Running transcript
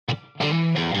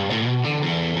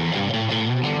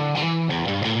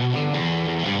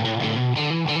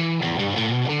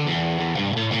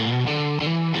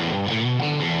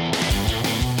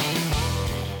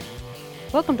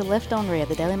Welcome to Left on Red,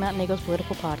 the Daily Mountain Eagles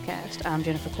political podcast. I'm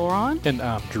Jennifer Coron. And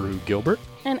I'm Drew Gilbert.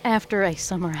 And after a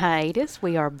summer hiatus,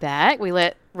 we are back. We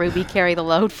let Ruby carry the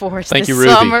load for us Thank this you,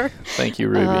 Ruby. summer. Thank you,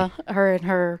 Ruby. Her and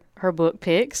her book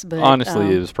picks. But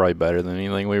honestly, it was probably better than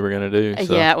anything we were going to do.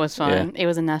 So, yeah, it was fun. Yeah. It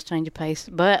was a nice change of pace.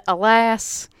 But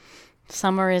alas,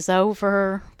 summer is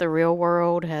over. The real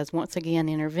world has once again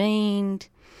intervened.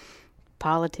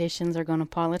 Politicians are going to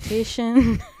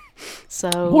politician.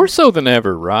 So more so than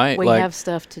ever, right? We have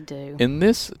stuff to do. In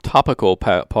this topical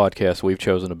podcast we've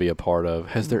chosen to be a part of,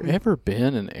 has there ever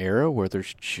been an era where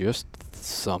there's just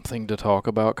something to talk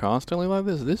about constantly like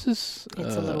this? This is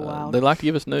it's a little wild. They like to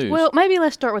give us news. Well, maybe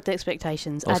let's start with the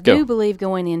expectations. Let's I go. do believe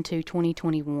going into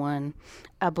 2021,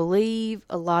 I believe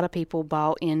a lot of people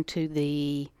bought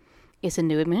into it's a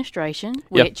new administration,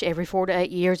 which every 4 to 8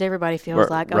 years everybody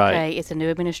feels like, okay, it's a new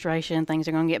administration, things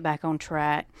are going to get back on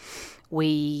track.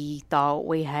 We thought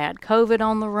we had COVID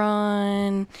on the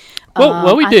run.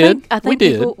 Well, we did. I think we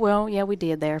did. People, we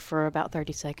did there for about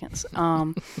 30 seconds.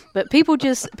 But people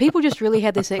just really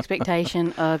had this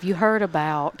expectation of, you heard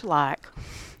about like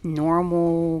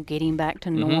normal, getting back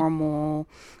to normal.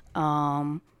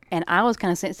 And I was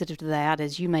kind of sensitive to that,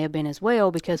 as you may have been as well,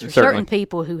 because for certain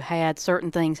people who had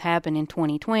certain things happen in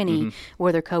 2020,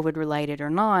 whether COVID related or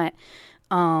not,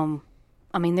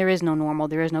 I mean, there is no normal.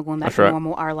 There is no going back to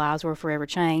normal. Our lives were forever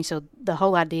changed. So the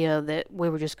whole idea that we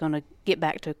were just going to get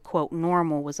back to, quote,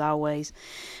 normal was always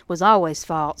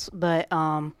false. But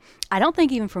I don't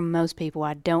think even for most people,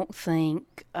 I don't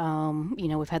think,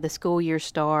 we've had the school year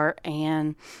start,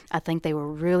 and I think they were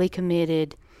really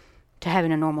committed to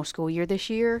having a normal school year this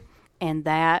year, and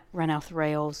that ran off the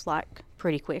rails, like,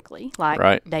 pretty quickly,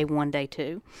 like day one, day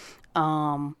two.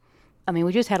 I mean,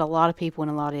 we just had a lot of people in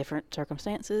a lot of different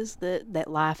circumstances that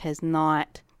life has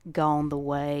not gone the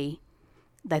way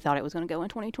they thought it was going to go in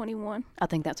 2021. I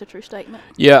think that's a true statement.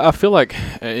 Yeah, I feel like,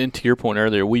 and to your point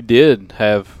earlier, we did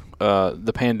have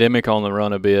the pandemic on the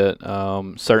run a bit.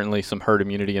 Certainly some herd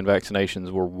immunity and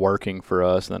vaccinations were working for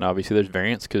us. And then obviously there's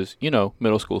variants because,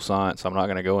 middle school science, I'm not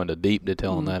going to go into deep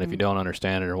detail on that. If you don't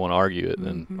understand it or want to argue it,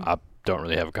 then I don't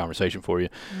really have a conversation for you.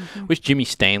 Wish Jimmy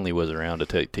Stanley was around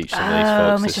to teach some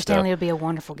of these folks. Mr. Stanley would be a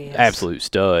wonderful guest. Absolute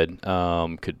stud.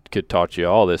 Could taught you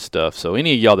all this stuff. So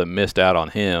any of y'all that missed out on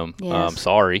him,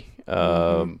 sorry,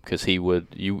 because you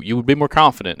would be more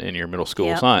confident in your middle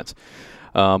school science.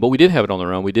 But we did have it on the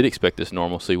run. We did expect this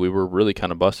normalcy. We were really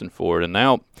kind of busting for it. And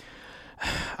now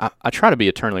I try to be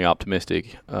eternally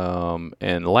optimistic.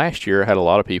 And last year I had a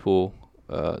lot of people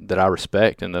that I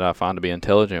respect and that I find to be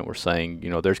intelligent were saying,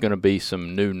 there's going to be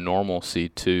some new normalcy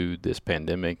to this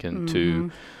pandemic and to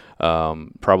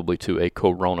probably to a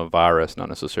coronavirus, not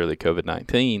necessarily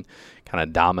COVID-19, kind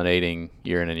of dominating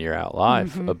year in and year out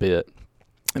life a bit.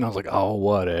 And I was like, oh,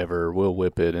 whatever, we'll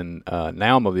whip it. And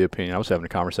now I'm of the opinion, I was having a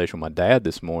conversation with my dad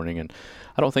this morning, and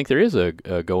I don't think there is a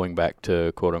going back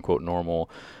to quote-unquote normal.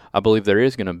 I believe there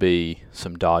is going to be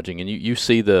some dodging. And you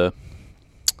see the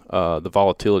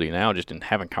volatility now just in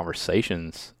having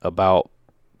conversations about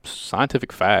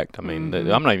scientific fact. I mean,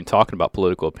 I'm not even talking about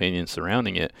political opinions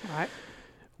surrounding it. Right.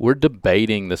 We're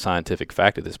debating the scientific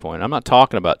fact at this point. I'm not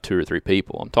talking about 2 or 3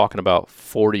 people. I'm talking about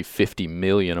 40, 50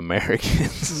 million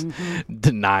Americans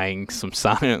denying some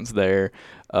science there.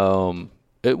 There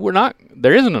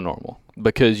isn't a normal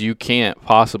because you can't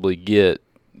possibly get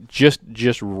just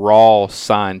raw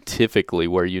scientifically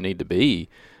where you need to be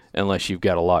unless you've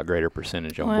got a lot greater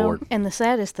percentage on board. And the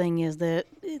saddest thing is that,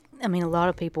 a lot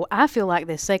of people, I feel like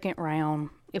this second round,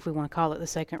 if we want to call it the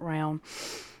second round,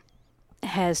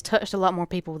 has touched a lot more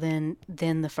people than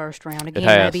the first round. Again,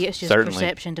 maybe it's just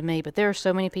perception to me, but there are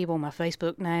so many people on my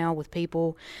Facebook now with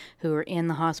people who are in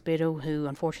the hospital who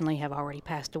unfortunately have already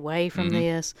passed away from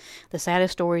this. The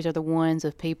saddest stories are the ones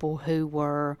of people who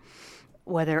were,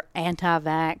 whether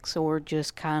anti-vax or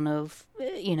just kind of,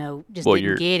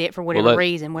 didn't get it for whatever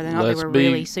reason, whether or not they were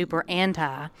really super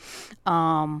anti.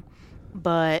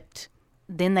 But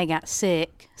then they got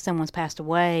sick, someone's passed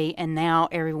away, and now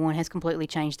everyone has completely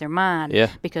changed their mind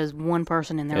because one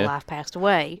person in their life passed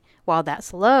away. While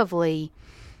that's lovely,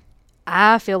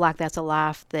 I feel like that's a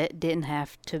life that didn't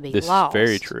have to be lost. This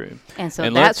is very true. And so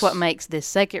that's what makes this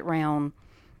second round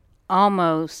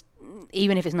almost,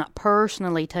 even if it's not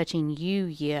personally touching you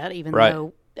yet, even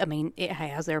though, it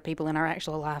has. There are people in our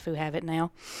actual life who have it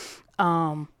now.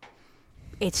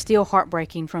 It's still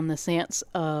heartbreaking from the sense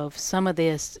of some of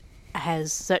this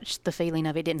has such the feeling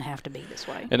of it didn't have to be this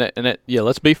way. And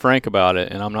let's be frank about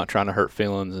it. And I'm not trying to hurt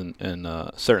feelings.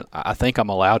 And certain, I think I'm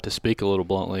allowed to speak a little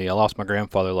bluntly. I lost my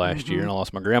grandfather last year, and I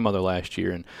lost my grandmother last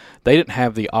year, and they didn't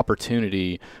have the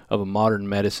opportunity of a modern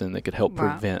medicine that could help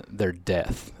prevent their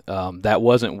death. That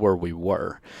wasn't where we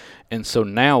were. And so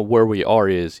now where we are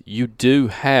is you do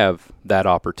have that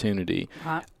opportunity.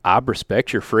 Right. I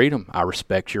respect your freedom. I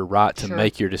respect your right to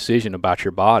make your decision about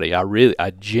your body.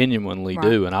 I genuinely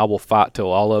do. And I will fight till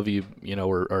all of you,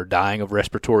 are dying of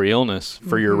respiratory illness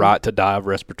for your right to die of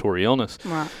respiratory illness.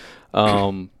 Right.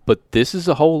 But this is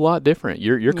a whole lot different.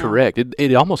 You're correct.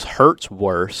 It almost hurts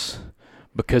worse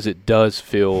because it does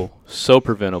feel so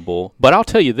preventable. But I'll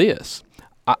tell you this.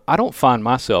 I don't find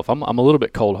myself, I'm a little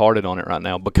bit cold-hearted on it right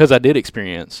now because I did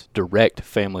experience direct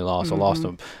family loss. I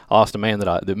lost a man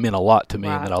that meant a lot to me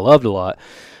and that I loved a lot.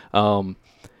 I'm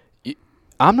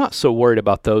not so worried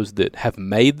about those that have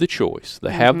made the choice.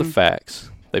 They have the facts.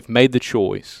 They've made the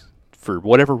choice. For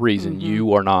whatever reason,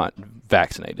 you are not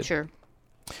vaccinated. Sure.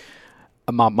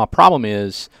 My problem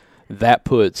is that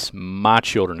puts my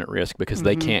children at risk because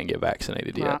they can't get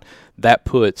vaccinated yet. That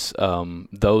puts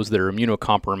those that are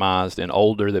immunocompromised and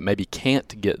older that maybe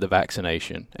can't get the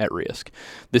vaccination at risk.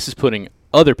 This is putting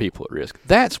other people at risk.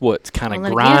 That's what's kind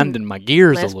of grinding my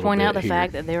gears a little bit. Let's point out the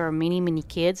fact that there are many, many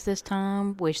kids this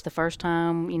time, which the first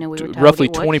time, we were told roughly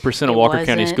 20% of Walker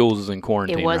County schools is in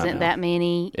quarantine. It wasn't right that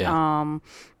many. Yeah.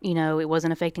 It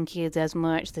wasn't affecting kids as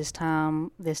much this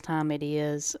time. This time it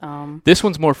is. This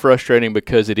one's more frustrating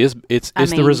because it's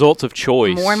the results of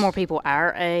choice. More and more people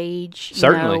our age,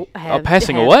 certainly, are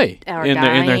passing away in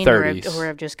their 30s, or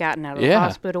have just gotten out of the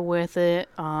hospital with it.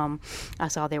 I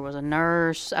saw there was a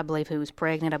nurse, I believe, who was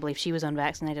pregnant. I believe she was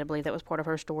unvaccinated. I believe that was part of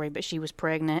her story, but she was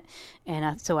pregnant,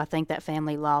 and so I think that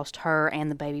family lost her and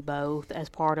the baby both as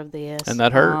part of this. And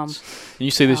that hurts. And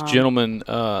you see this gentleman.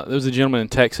 There was a gentleman in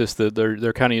Texas that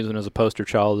they're kind of using as a poster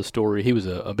child of the story. He was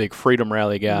a big freedom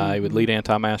rally guy. He would lead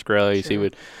anti-mask rallies. He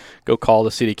would go call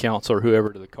the city council or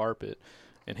whoever to the carpet,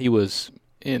 and he was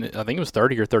I think it was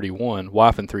 30 or 31,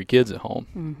 wife and 3 kids at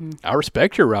home. I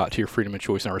respect your right to your freedom of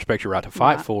choice, and I respect your right to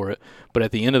fight for it. But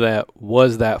at the end of that,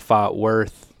 was that fight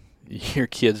worth your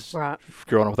kids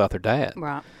growing up without their dad?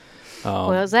 Right.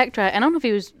 Well, Zach tried. I don't know if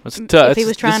he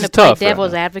was trying to play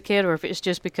devil's advocate, or if it's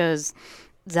just because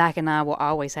Zach and I will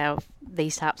always have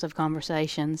these types of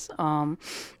conversations.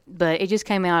 But it just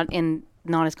came out in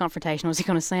not as confrontational as he's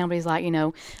going to sound, but he's like,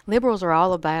 liberals are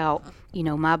all about,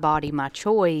 my body, my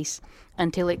choice,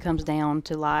 until it comes down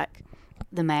to like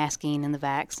the masking and the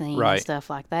vaccine and stuff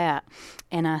like that.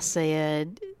 And I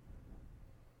said,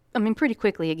 pretty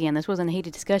quickly, again, this wasn't a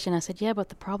heated discussion. I said, yeah, but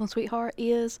the problem, sweetheart,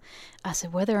 is, I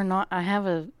said, whether or not I have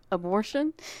an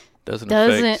abortion doesn't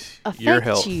affect your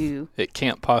health. You. It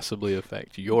can't possibly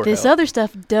affect your this health. Other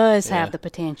stuff does have the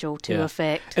potential to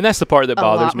affect, and that's the part that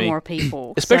bothers me. A lot more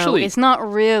people, especially. So it's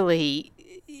not really,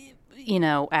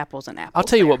 apples and apples. I'll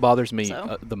tell you what bothers me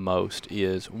the most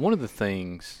is one of the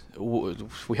things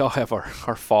we all have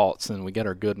our faults and we get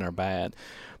our good and our bad,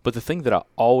 but the thing that I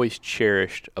always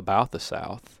cherished about the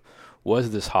South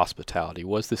was this hospitality,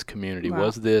 was this community,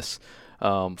 was this.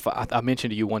 I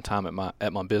mentioned to you one time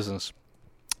at my business.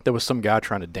 There was some guy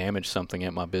trying to damage something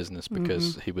at my business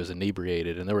because he was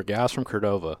inebriated, and there were guys from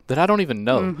Cordova that I don't even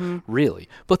know, really,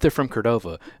 but they're from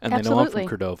Cordova, and they know I'm from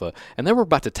Cordova, and they were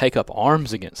about to take up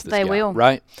arms against this guy,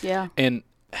 right? Yeah. And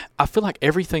I feel like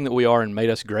everything that we are and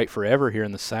made us great forever here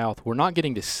in the South, we're not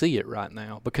getting to see it right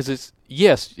now because it's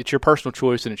your personal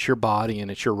choice and it's your body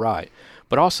and it's your right.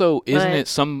 But also,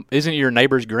 isn't your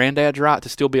neighbor's granddad's right to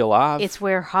still be alive? It's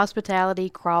where hospitality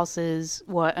crosses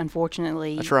what,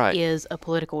 unfortunately, is a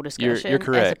political discussion. You're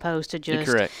correct.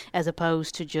 As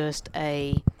opposed to just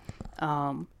a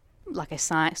like a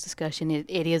science discussion.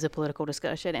 It is a political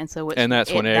discussion, and so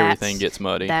that's when everything gets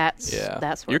muddy. That's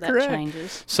where that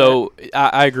changes. So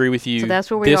I agree with you. So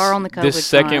that's where we are on the COVID. This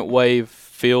second wave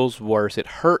feels worse. It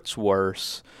hurts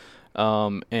worse.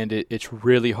 And it's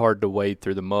really hard to wade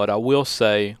through the mud. I will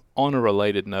say, on a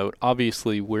related note,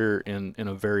 obviously we're in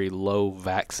a very low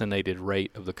vaccinated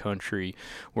rate of the country.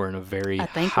 We're in a very high... I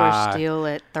think we're still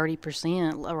at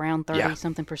 30%, around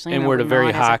 30-something percent. And we're at a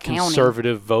very high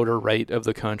conservative voter rate of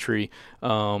the country.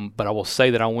 But I will say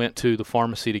that I went to the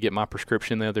pharmacy to get my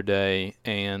prescription the other day,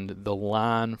 and the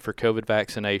line for COVID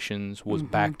vaccinations was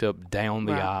backed up down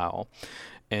the aisle.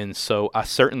 And so I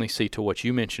certainly see, to what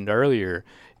you mentioned earlier,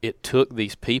 it took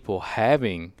these people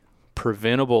having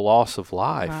preventable loss of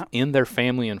life in their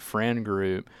family and friend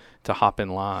group to hop in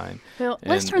line. Well,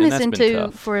 let's turn this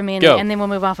into, for a minute, and then we'll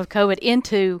move off of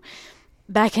COVID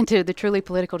back into the truly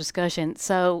political discussion.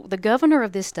 So the governor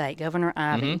of this state, Governor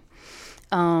Ivey,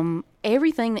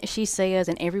 everything that she says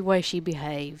and every way she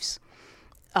behaves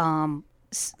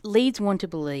leads one to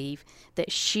believe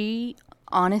that she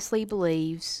honestly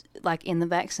believes, like, in the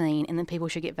vaccine and that people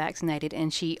should get vaccinated,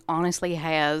 and she honestly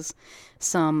has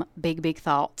some big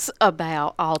thoughts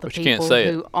about all the people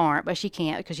who aren't. But she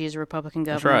can't because she's a Republican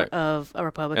governor of a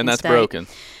Republican and that's state. Broken.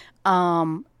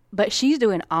 But she's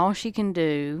doing all she can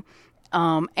do.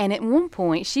 And at one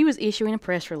point, she was issuing a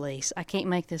press release. I can't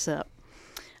make this up.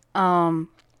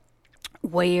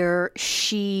 Where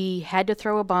she had to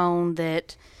throw a bone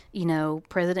that,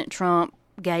 President Trump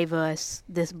gave us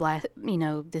this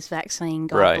this vaccine.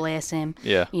 God bless him.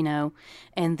 Yeah.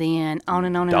 And then on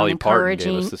and on and Dolly on, Parton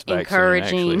gave us this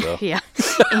vaccine,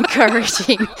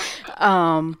 encouraging,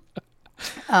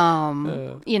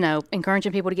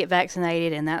 encouraging people to get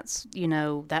vaccinated, and that's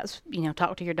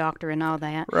talk to your doctor and all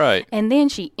that. Right. And then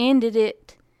she ended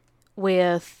it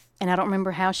with, and I don't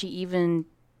remember how she even,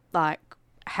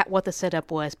 what the setup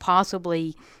was,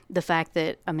 possibly the fact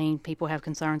that, people have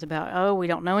concerns about, we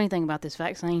don't know anything about this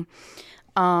vaccine.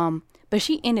 But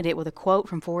she ended it with a quote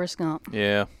from Forrest Gump.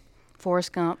 Yeah.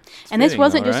 Forrest Gump. And this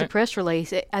wasn't just a press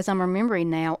release. As I'm remembering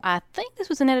now, I think this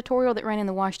was an editorial that ran in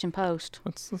the Washington Post.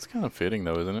 That's kind of fitting,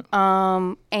 though, isn't it?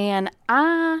 And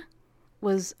I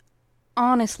was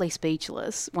honestly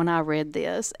speechless when I read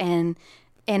this. And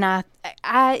I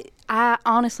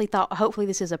honestly thought, hopefully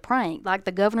this is a prank. Like,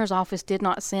 the governor's office did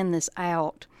not send this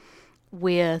out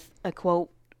with a quote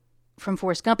from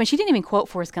Forrest Gump, and she didn't even quote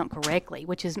Forrest Gump correctly,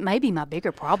 which is maybe my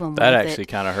bigger problem. That actually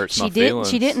kind of hurts my feelings.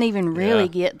 She didn't even really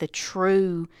get the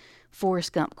true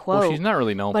Forrest Gump quote. Well, she's not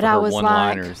really known for her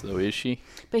one-liners, though, is she?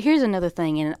 But here's another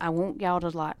thing, and I want y'all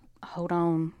to hold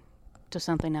on to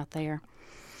something out there.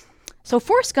 So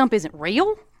Forrest Gump isn't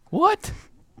real? What?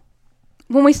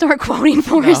 When we start quoting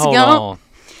Forrest Gump.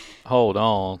 Hold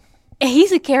on.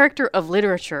 He's a character of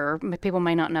literature. People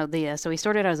may not know this. So he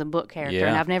started out as a book character,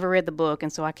 and I've never read the book,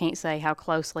 and so I can't say how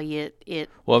closely it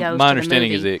goes my to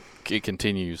understanding the is it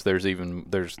continues. There's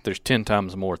 10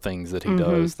 times more things that he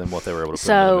does than what they were able to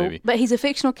put in the movie. But he's a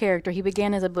fictional character. He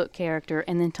began as a book character,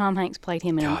 and then Tom Hanks played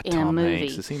him in a movie. Tom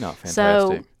Hanks, is he not fantastic?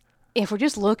 So if we're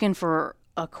just looking for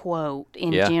a quote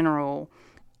in general,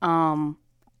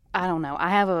 I don't know.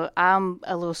 I'm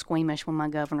a little squeamish when my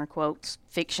governor quotes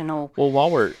fictional. Well, while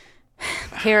we're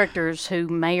characters who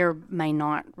may or may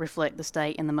not reflect the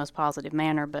state in the most positive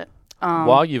manner, but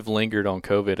while you've lingered on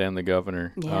COVID and the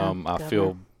governor, I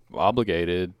feel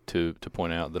obligated to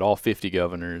point out that all 50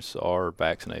 governors are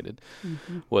vaccinated,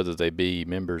 whether they be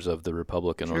members of the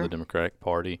Republican or the Democratic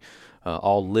Party.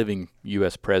 All living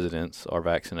U.S. presidents are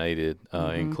vaccinated,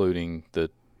 including the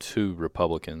 2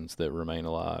 Republicans that remain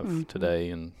alive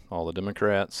today and all the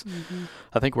Democrats.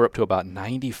 I think we're up to about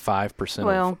 95%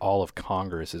 of all of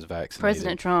Congress is vaccinated.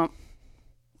 President Trump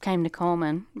came to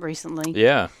Coleman recently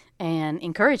and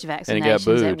encouraged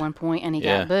vaccinations at one point, and he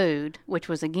got booed, which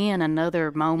was, again,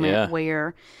 another moment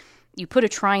where you put a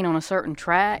train on a certain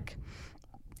track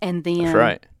and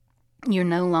then you're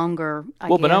no longer, I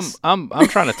guess. But I'm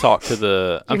trying to talk to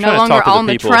the you're no longer on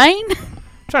the train?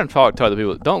 Trying to talk to other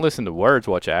people. Don't listen to words,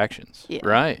 watch actions,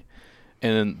 right?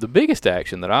 And the biggest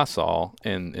action that I saw,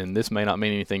 and this may not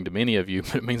mean anything to many of you,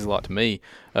 but it means a lot to me,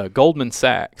 Goldman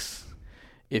Sachs,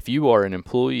 if you are an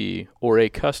employee or a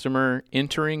customer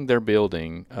entering their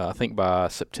building, I think by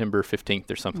September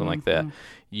 15th or something like that,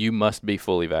 you must be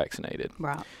fully vaccinated.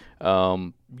 Right.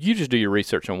 You just do your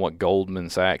research on what Goldman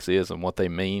Sachs is and what they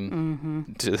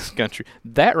mean to this country.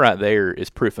 That right there is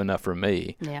proof enough for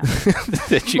me. Yeah.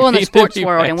 That you in the sports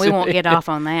world, and we won't get off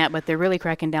on that, but they're really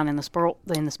cracking down in the sports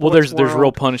world. There's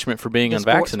real punishment for being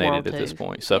unvaccinated at this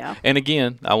point. So, and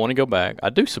again, I want to go back. I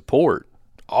do support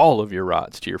all of your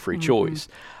rights to your free choice.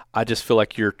 I just feel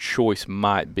like your choice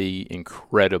might be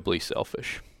incredibly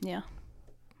selfish. Yeah.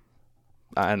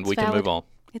 And we can move on.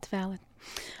 It's valid.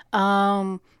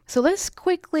 So let's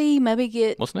quickly maybe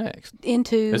get what's next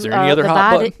into is there any other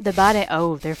hot button? The Biden.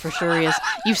 Oh, there for sure is.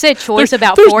 You've said choice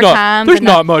about 4 times. There's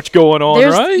not much going on,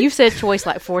 right? You've said choice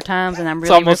like 4 times, and I'm really.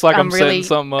 It's almost like I'm setting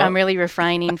something up. I'm really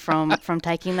refraining from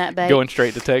taking that bait. Going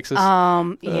straight to Texas.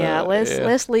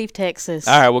 Let's leave Texas.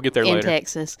 All right, we'll get there later. In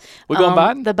Texas, we going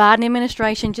Biden? The Biden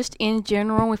administration, just in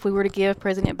general, if we were to give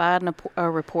President Biden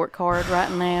a report card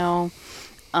right now.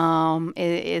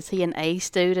 Is he an A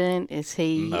student? Is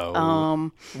he?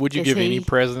 No. Would you give any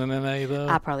president an A though?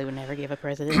 I probably would never give a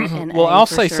president an A. Well, I'll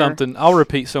say something. I'll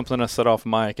repeat something I said off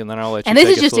mic, and then I'll let you. And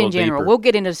this is just in general. Deeper. We'll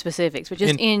get into the specifics, but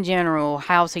just in general,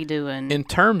 how's he doing? In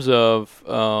terms of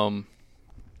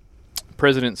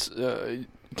presidents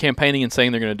campaigning and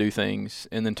saying they're going to do things,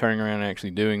 and then turning around and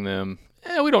actually doing them,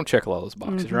 we don't check a lot of those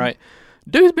boxes, right?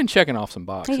 Dude's been checking off some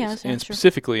boxes. He has, and true.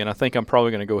 specifically, and I think I'm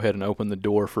probably going to go ahead and open the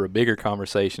door for a bigger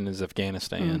conversation, is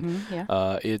Afghanistan.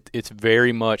 It's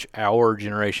very much our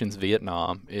generation's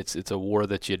Vietnam. It's a war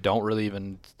that you don't really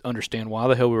even understand why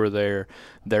the hell we were there.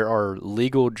 There are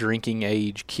legal drinking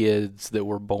age kids that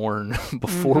were born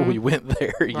before we went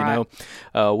there. You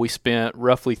know, we spent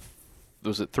roughly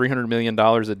was it $300 million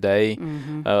a day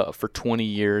for 20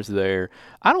 years there.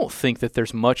 I don't think that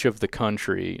there's much of the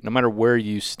country, no matter where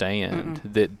you stand,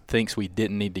 that thinks we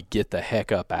didn't need to get the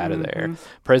heck up out of there.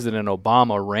 President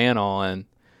Obama ran on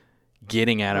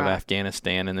getting out of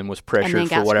Afghanistan and then was pressured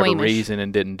for whatever reason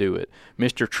and didn't do it.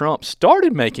 Mr. Trump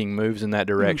started making moves in that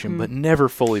direction, but never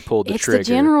fully pulled the trigger. It's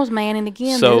the generals, man, and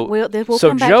again, so we'll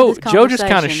come back to this Joe just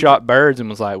kind of shot birds and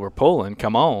was like, we're pulling,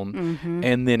 come on,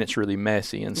 and then it's really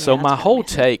messy. And so my whole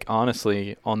take,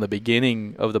 honestly, on the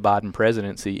beginning of the Biden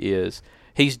presidency is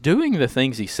he's doing the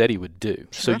things he said he would do.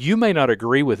 Sure. So you may not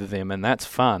agree with them, and that's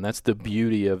fine. That's the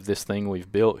beauty of this thing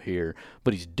we've built here,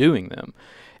 but he's doing them.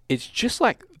 It's just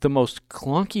like the most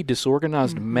clunky,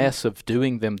 disorganized mess of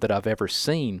doing them that I've ever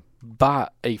seen by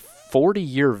a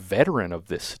 40-year veteran of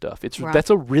this stuff. That's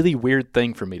a really weird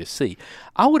thing for me to see.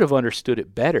 I would have understood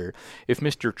it better if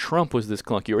Mr. Trump was this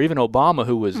clunky, or even Obama,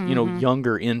 who was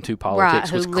younger into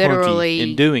politics, was clunky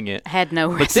in doing it. Had no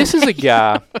resume. But this is a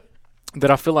guy that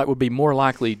I feel like would be more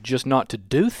likely just not to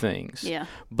do things,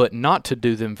 but not to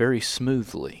do them very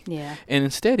smoothly. Yeah. And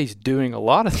instead he's doing a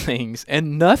lot of things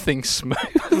and nothing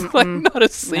smooth, like not a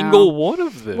single one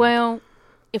of them. Well,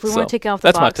 if we want to tick off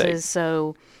the boxes,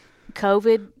 so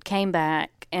COVID came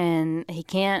back and he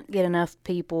can't get enough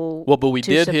people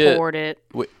to support it.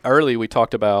 Early we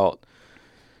talked about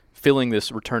feeling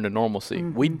this return to normalcy.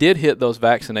 We did hit those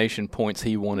vaccination points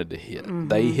he wanted to hit.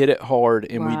 They hit it hard,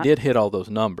 and we did hit all those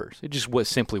numbers. It just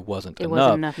simply wasn't enough.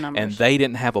 Wasn't enough numbers. And they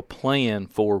didn't have a plan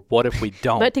for what if we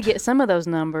don't. But to get some of those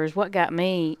numbers, what got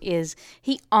me is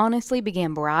he honestly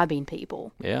began bribing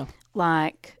people. Yeah.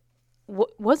 Like,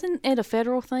 wasn't it a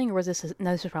federal thing, or was this?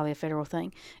 No, this was probably a federal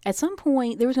thing. At some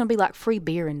point, there was going to be like free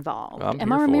beer involved.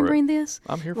 Am I remembering this?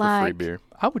 I'm here for free beer.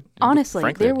 I would honestly,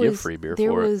 frankly, there give free beer.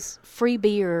 There was free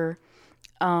beer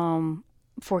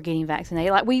for getting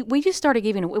vaccinated. Like we just started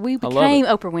giving. We became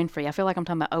Oprah Winfrey. I feel like I'm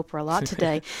talking about Oprah a lot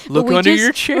today. Look under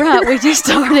your chair. Right. We just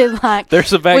started like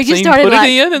there's a vaccine. We just started put like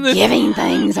it in and then giving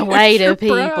things away to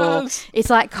people. Prize. It's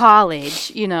like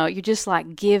college. You know, you're just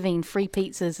like giving free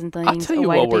pizzas and things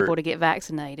away to people to get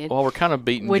vaccinated. Well, we're kind of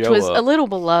beating which Joe was up. A little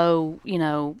below,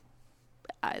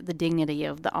 the dignity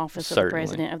of the office of the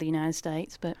President of the United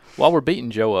States. But while we're beating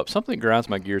Joe up, something grinds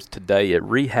my gears today. It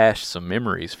rehashed some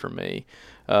memories for me.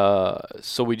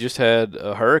 So we just had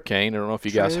a hurricane. I don't know if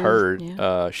you guys heard.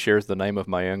 Shares the name of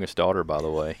my youngest daughter, by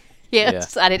the way.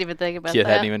 Yes, I didn't even think about that. Kid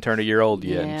hadn't even turned a year old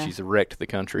yet, and she's wrecked the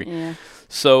country. Yeah.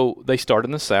 So they start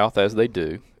in the South, as they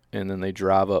do, and then they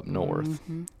drive up north.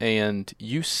 And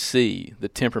you see the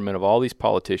temperament of all these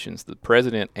politicians, the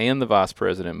president and the vice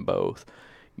president both,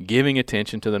 giving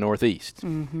attention to the Northeast.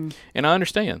 And I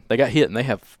understand. They got hit, and they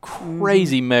have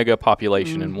crazy mega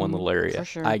population in one little area. For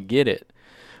sure. I get it.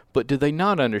 But do they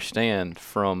not understand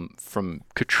from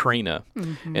Katrina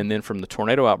and then from the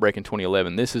tornado outbreak in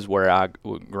 2011, this is where I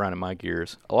grinded my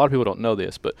gears. A lot of people don't know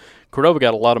this, but Cordova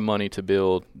got a lot of money to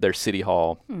build their city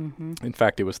hall. In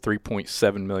fact, it was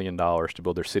 $3.7 million to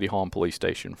build their city hall and police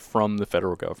station from the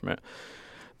federal government.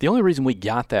 The only reason we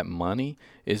got that money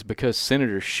is because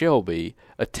Senator Shelby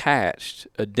attached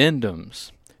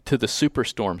addendums to the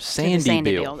superstorm Sandy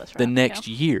bill the next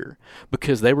year,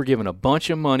 because they were giving a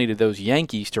bunch of money to those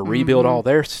Yankees to rebuild all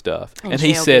their stuff. And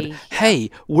he said,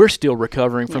 hey, we're still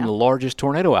recovering from the largest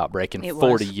tornado outbreak in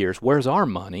 40 years. Where's our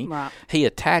money? Right. He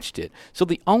attached it. So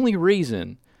the only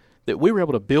reason that we were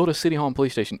able to build a city hall and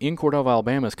police station in Cordova,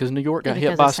 Alabama is because New York got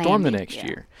hit by a storm the next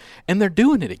year. And they're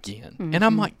doing it again. And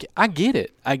I'm like, I get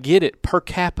it. Per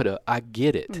capita, I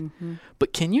get it.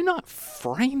 But can you not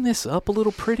frame this up a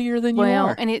little prettier than you are?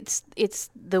 Well, and it's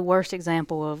the worst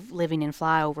example of living in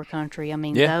flyover country. I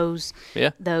mean, those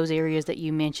areas that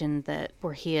you mentioned that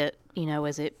were hit,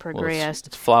 as it progressed.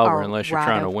 It's flyover unless you're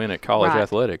trying to win at college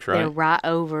athletics, right?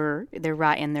 They're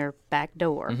right in their back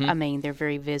door. I mean, they're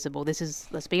very visible.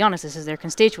 Let's be honest, this is their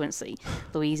constituency.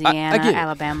 Louisiana,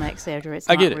 Alabama, etc. It's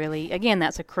not really, again,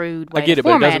 that's a crude way to format it. I get it,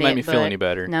 but it doesn't make me feel any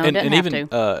better. No, it doesn't have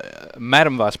to.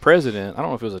 Madam Vice President, I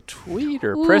don't know if it was a tweet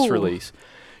or a press release,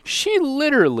 she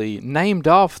literally named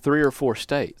off 3 or 4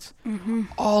 states,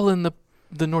 all in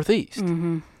the Northeast.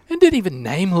 And didn't even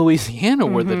name Louisiana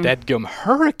where the dadgum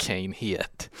hurricane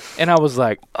hit. And I was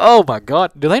like, oh, my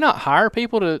God. Do they not hire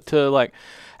people to like,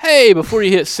 hey, before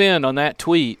you hit send on that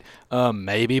tweet,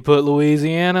 Maybe put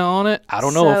Louisiana on it. I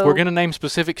don't know if we're going to name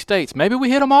specific states. Maybe we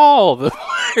hit them all.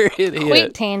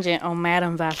 Quick tangent on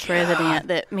Madam Vice President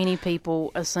that many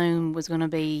people assume was going to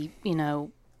be,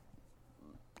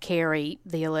 carry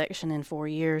the election in 4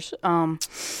 years.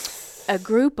 A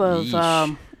group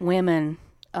of women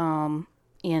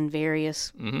in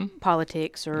various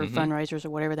politics or fundraisers or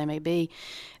whatever they may be.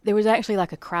 There was actually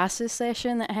like a crisis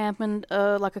session that happened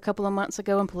like a couple of months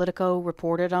ago, and Politico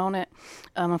reported on it.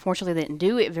 Unfortunately, they didn't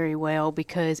do it very well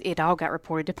because it all got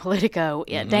reported to Politico,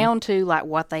 down to like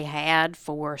what they had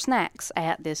for snacks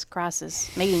at this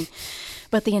crisis meeting.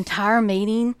 But the entire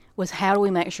meeting was, how do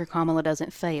we make sure Kamala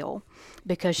doesn't fail?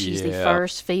 Because she's the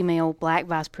first female black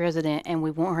vice president, and we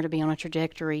want her to be on a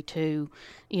trajectory to,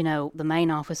 the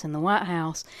main office in the White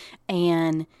House.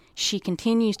 And she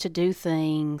continues to do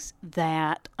things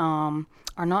that are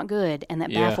not good and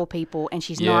that baffle people. And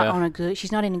she's not in a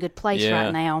good place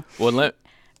right now. Well,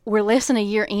 we're less than a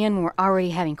year in. We're already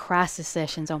having crisis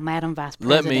sessions on Madam Vice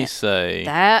President. Let me say,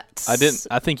 I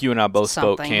think you and I both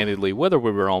spoke candidly, whether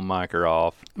we were on mic or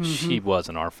off. She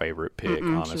wasn't our favorite pick,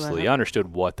 honestly. I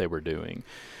understood what they were doing.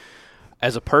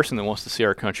 As a person that wants to see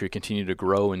our country continue to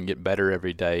grow and get better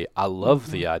every day, I love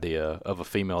the idea of a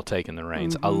female taking the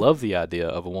reins. I love the idea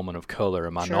of a woman of color,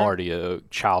 a minority, a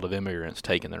child of immigrants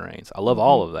taking the reins. I love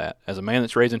all of that. As a man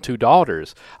that's raising 2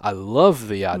 daughters, I love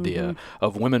the idea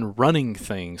of women running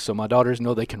things so my daughters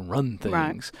know they can run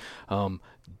things. Right.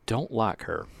 Don't like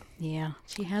her. Yeah,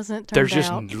 she hasn't turned There's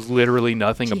just out. literally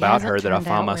nothing about her that I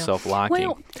find myself liking.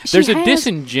 Well, there's a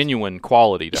disingenuine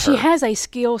quality to her. She has a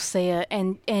skill set,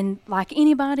 and like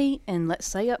anybody, and let's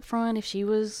say up front, if she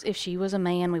was a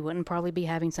man, we wouldn't probably be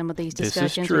having some of these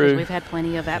discussions because we've had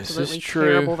plenty of absolutely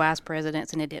terrible vice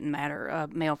presidents, and it didn't matter,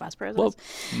 male vice presidents.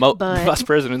 Well, vice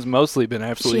presidents mostly been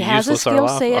absolutely useless our whole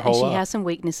life. She has a skill set, and she has some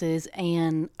weaknesses,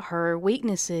 and her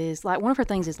weaknesses, like one of her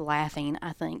things is laughing,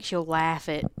 I think. She'll laugh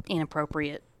at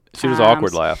inappropriate She was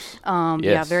awkward laughs.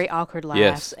 Yeah, very awkward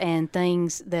laughs, and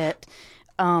things that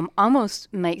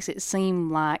almost makes it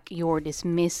seem like you're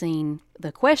dismissing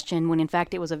the question when in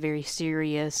fact it was a very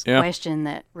serious question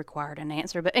that required an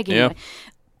answer. But again,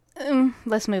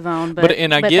 let's move on. But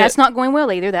that's not going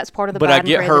well either. That's part of the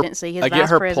Biden presidency. His vice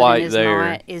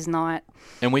president is not.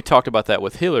 And we talked about that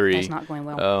with Hillary. That's not going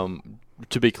well.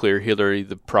 To be clear, Hillary,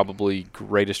 the probably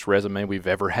greatest resume we've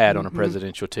ever had on a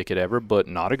presidential ticket ever, but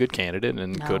not a good candidate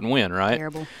and couldn't win, right?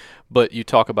 Terrible. But you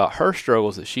talk about her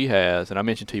struggles that she has, and I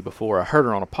mentioned to you before, I heard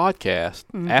her on a podcast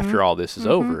after all this is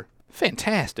over.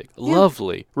 Fantastic,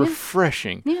 lovely,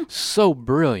 refreshing, so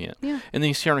brilliant. Yeah. And then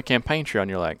you see her on a campaign trail,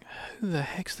 and you're like, who the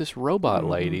heck's this robot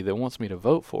lady that wants me to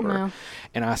vote for her?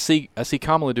 And I see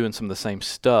Kamala doing some of the same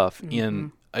stuff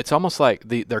in. It's almost like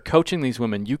they're coaching these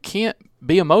women. You can't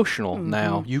be emotional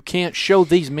now. You can't show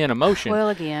these men emotion. Well,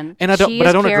 again, and I don't agree with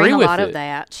it. She's carrying a lot of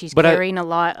that. She's carrying a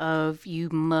lot of you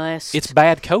must. It's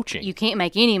bad coaching. You can't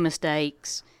make any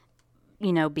mistakes,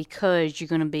 because you're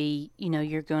going to be,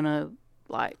 you're going to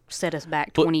like set us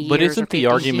back 20 years. But isn't the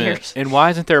argument? Years. And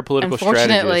why isn't there a political strategist?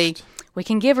 Unfortunately, we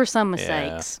can give her some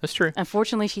mistakes. Yeah, that's true.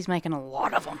 Unfortunately, she's making a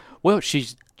lot of them. Well,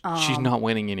 she's not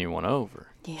winning anyone over.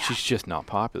 Yeah. She's just not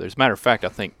popular. As a matter of fact, I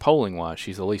think polling-wise,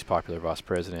 she's the least popular vice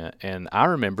president. And I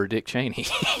remember Dick Cheney.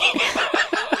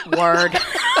 Word.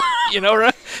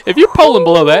 Right? If you're polling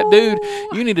below that dude,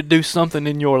 you need to do something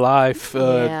in your life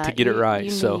to get it right.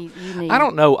 I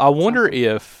don't know. I wonder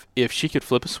if she could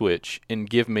flip a switch and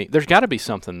give me – there's got to be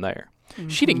something there.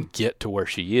 She didn't get to where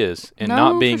she is, and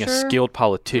not being a skilled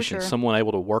politician, someone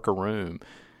able to work a room –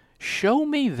 show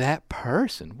me that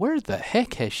person. Where the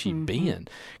heck has she been?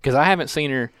 Because I haven't seen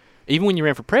her. Even when you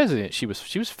ran for president, she was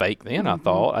fake then. I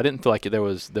thought I didn't feel like there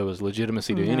was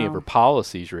legitimacy to any of her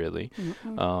policies really.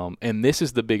 And this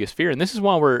is the biggest fear. And this is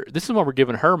why we're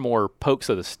giving her more pokes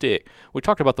of the stick. We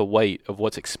talked about the weight of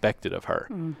what's expected of her.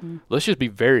 Let's just be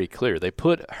very clear. They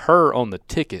put her on the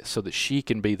ticket so that she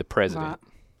can be the president. Right.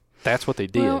 That's what they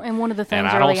did. Well, and one of the things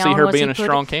I don't see her being a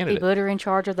strong candidate. He put her in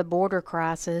charge of the border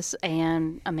crisis,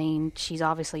 and I mean, she's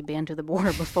obviously been to the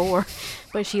border before,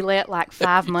 but she let like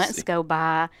 5 months go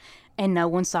by, and no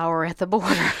one saw her at the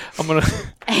border. I'm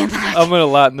gonna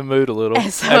lighten the mood a little.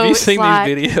 So have you seen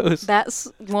these videos?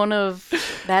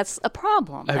 That's a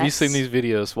problem. Have you seen these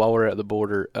videos while we're at the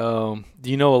border? Do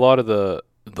you know a lot of the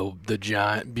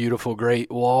giant, beautiful, great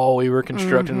wall we were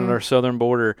constructing on our southern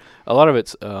border? A lot of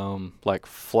it's like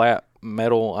flat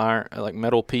metal iron, like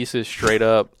metal pieces straight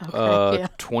up,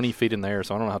 20 feet in the air.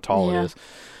 So I don't know how tall it is,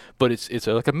 but it's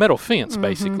like a metal fence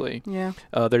basically. Yeah.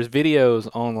 There's videos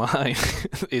online.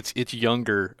 it's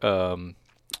younger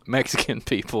Mexican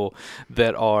people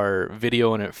that are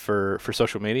videoing it for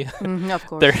social media. Of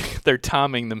course. They're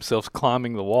timing themselves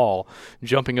climbing the wall,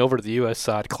 jumping over to the U.S.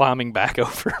 side, climbing back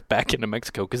into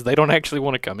Mexico because they don't actually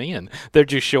want to come in. They're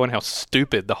just showing how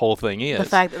stupid the whole thing is. The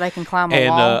fact that they can climb a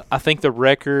wall. And I think the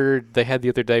record they had the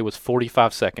other day was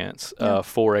 45 seconds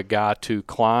for a guy to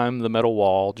climb the metal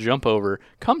wall, jump over,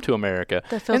 come to America.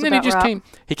 And then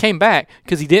he came back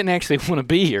because he didn't actually want to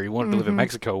be here. He wanted to live in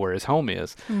Mexico where his home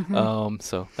is.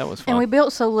 So that was fun. And we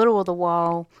built so little of the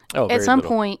wall. At some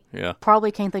point,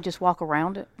 probably can't they just walk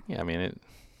around it? Yeah,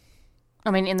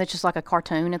 and it's just like a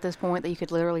cartoon at this point that you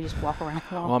could literally just walk around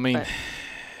the wall. Well, I mean,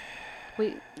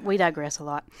 we digress a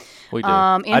lot. We do.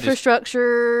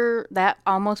 Infrastructure, that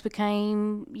almost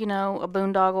became, a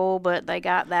boondoggle, but they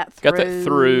got that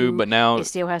through. But now it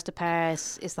still has to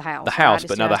pass. It's the House.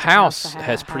 But now the House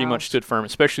has pretty much stood firm,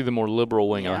 especially the more liberal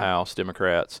wing of the House,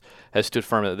 Democrats, has stood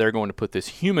firm that they're going to put this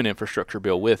human infrastructure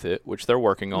bill with it, which they're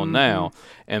working on now,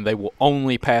 and they will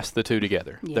only pass the two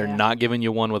together. Yeah. They're not giving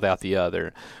you one without the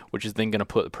other, which is then going to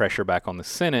put pressure back on the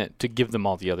Senate to give them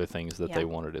all the other things that they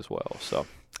wanted as well. So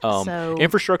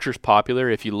infrastructure is popular.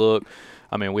 If you look,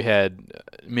 we had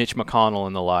Mitch McConnell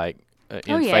and the like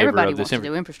in favor of this. Wants to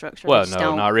do infrastructure. Well,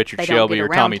 no, not Richard Shelby or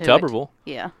Tommy Tuberville.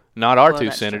 Yeah. Not our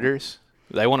two senators.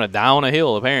 True. They want to die on a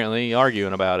hill, apparently,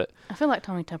 arguing about it. I feel like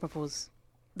Tommy Tuberville's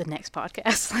the next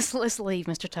podcast. Let's leave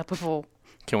Mr. Tuberville.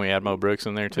 Can we add Mo Brooks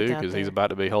in there, too? Because he's about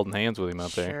to be holding hands with him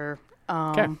up there.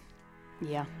 Sure. Okay.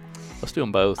 Yeah. Let's do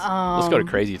them both. Let's go to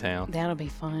Crazy Town. That'll be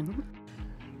fun.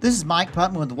 This is Mike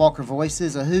Putman with the Walker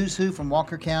Voices, a who's who from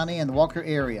Walker County and the Walker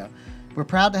area. We're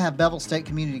proud to have Bevel State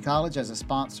Community College as a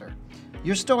sponsor.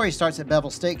 Your story starts at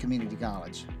Bevel State Community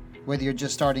College. Whether you're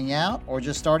just starting out or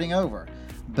just starting over,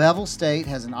 Bevel State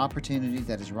has an opportunity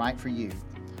that is right for you.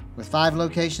 With 5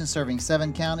 locations serving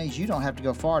 7 counties, you don't have to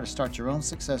go far to start your own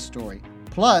success story.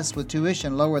 Plus, with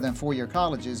tuition lower than 4-year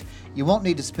colleges, you won't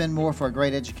need to spend more for a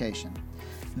great education.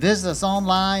 Visit us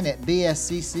online at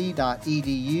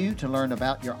bscc.edu to learn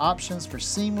about your options for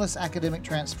seamless academic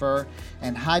transfer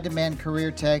and high-demand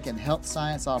career tech and health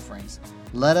science offerings.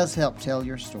 Let us help tell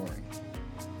your story.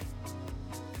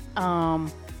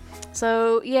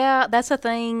 So, yeah, that's a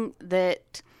thing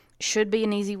that should be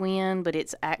an easy win, but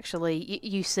it's actually,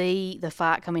 you see the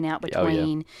fight coming out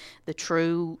between the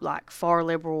true, far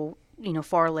liberal,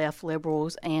 far left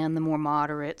liberals and the more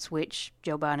moderates, which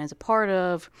Joe Biden is a part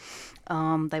of.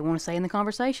 They want to say in the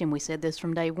conversation. We said this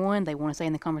from day one. They want to say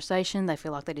in the conversation. They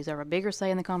feel like they deserve a bigger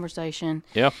say in the conversation.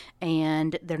 Yeah.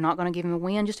 And they're not going to give him a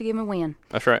win just to give him a win.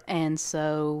 That's right. And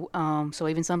so,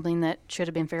 even something that should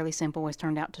have been fairly simple has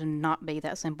turned out to not be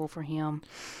that simple for him.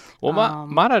 Well,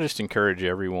 might I just encourage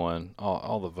everyone,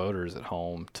 all the voters at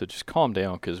home, to just calm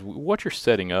down, because what you're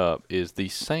setting up is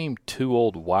these same 2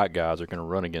 old white guys are going to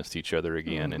run against each other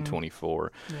again in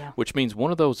 24, which means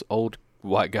one of those old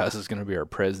white guys is going to be our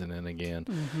president again.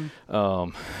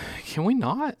 Can we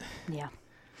not? Yeah.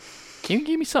 Can you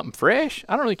give me something fresh?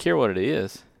 I don't really care what it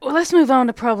is. Well, let's move on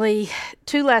to probably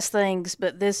 2 last things,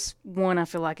 but this one I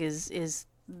feel like is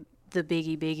the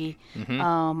biggie.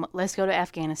 Let's go to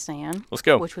Afghanistan. Let's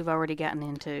go. Which we've already gotten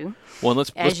into. Well,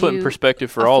 let's put in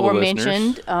perspective for all the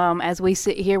listeners. As we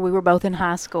sit here, we were both in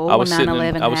high school when 9/11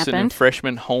 happened. I was sitting in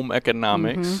freshman home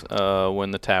economics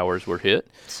when the towers were hit.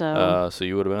 So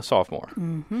you would have been a sophomore.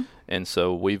 And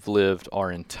so we've lived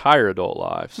our entire adult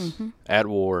lives at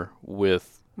war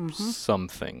with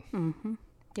something.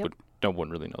 Yep. But no one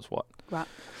really knows what. Right.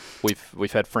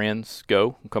 We've had friends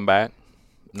go, come back.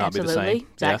 Not Absolutely. Be the same.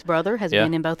 Zach's brother has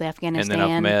been in both Afghanistan and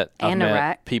then I've met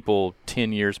Iraq. People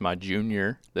 10 years my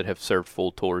junior that have served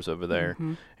full tours over there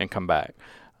and come back.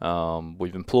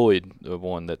 We've employed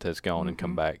one that has gone and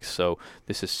come back. So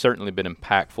this has certainly been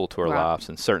impactful to our lives,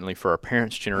 and certainly for our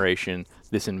parents' generation,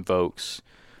 this invokes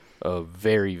a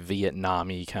very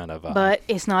Vietnam-y kind of vibe. But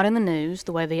it's not in the news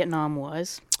the way Vietnam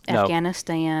was. No.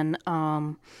 Afghanistan,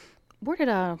 Where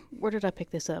did I pick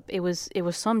this up? It was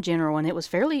some general, and it was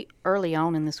fairly early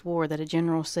on in this war that a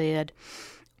general said,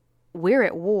 "We're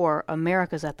at war.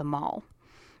 America's at the mall."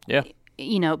 Yeah.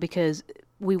 Because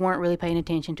we weren't really paying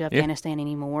attention to Afghanistan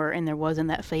anymore, and there wasn't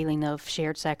that feeling of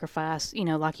shared sacrifice,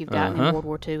 like you've gotten in World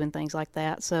War II and things like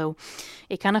that. So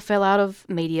it kind of fell out of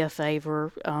media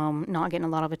favor, not getting a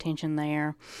lot of attention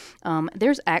there.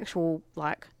 There's actual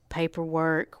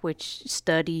paperwork, which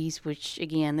studies, which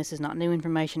again, this is not new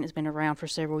information. It's been around for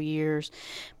several years.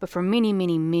 But for many,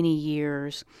 many, many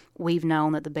years, we've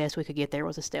known that the best we could get there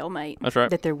was a stalemate. That's right.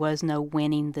 That there was no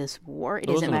winning this war. It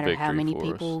doesn't matter how many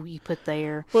people you put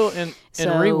there. Well, and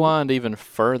rewind even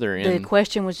further. The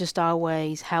question was just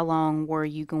always, how long were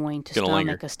you going to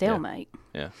stomach a stalemate?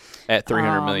 Yeah. At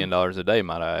 $300 million a day,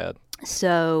 might I add.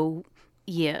 So,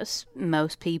 yes,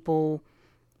 most people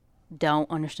don't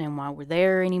understand why we're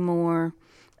there anymore.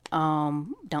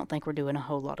 Don't think we're doing a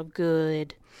whole lot of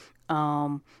good.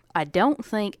 I don't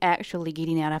think actually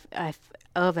getting out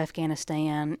of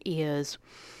Afghanistan is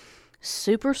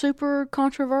super, super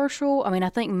controversial. I mean, I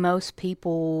think most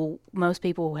people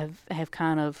have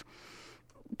kind of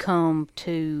come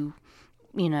to,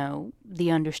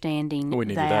 the understanding we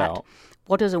need that it out.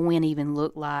 What does a win even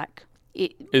look like?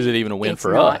 Is it even a win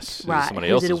for not, us? Right. Is it somebody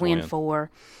Who's else's it a win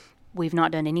for? We've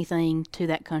not done anything to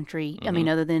that country. I mean,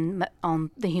 other than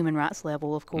on the human rights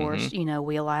level, of course.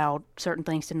 We allowed certain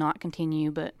things to not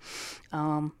continue. But,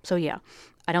 so yeah,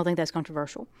 I don't think that's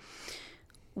controversial.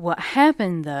 What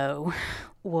happened, though,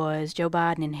 was Joe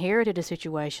Biden inherited a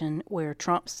situation where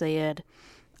Trump said,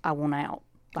 I want out.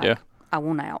 I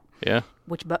want out. Yeah.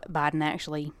 Which Biden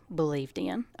actually believed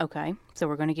in. Okay, so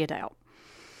we're going to get out.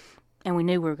 And we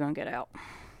knew we were going to get out.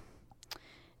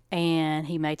 And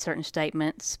he made certain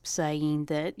statements saying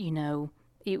that,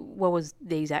 what was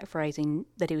the exact phrasing,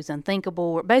 that it was unthinkable,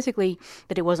 or basically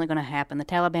that it wasn't going to happen. The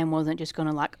Taliban wasn't just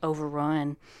going to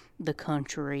overrun the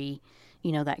country,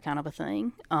 that kind of a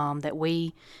thing. That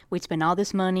we'd spend all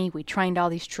this money, we trained all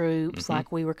these troops,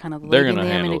 we were kind of leaving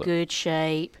them in a good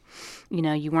shape.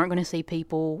 You weren't going to see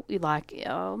people at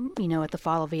the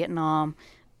fall of Vietnam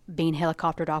being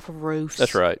helicoptered off of roofs.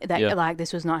 That's right.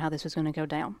 This was not how this was going to go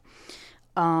down.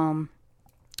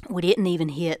 We didn't even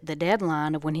hit the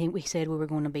deadline of when we said we were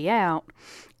going to be out,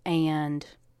 and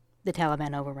the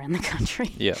Taliban overran the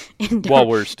country. Yeah. While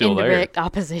we're still there. In direct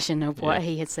opposition of what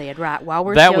he had said. Right. While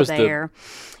we're still there,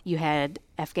 you had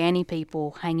Afghani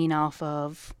people hanging off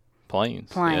of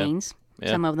planes.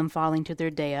 Yeah. Some of them falling to their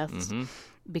deaths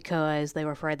because they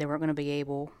were afraid they weren't going to be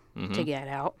able to get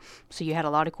out. So you had a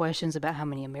lot of questions about how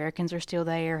many Americans are still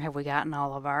there. Have we gotten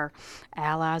all of our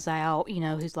allies out,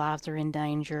 whose lives are in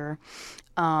danger?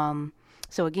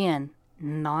 So again,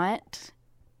 not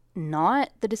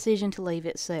the decision to leave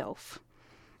itself.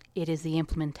 It is the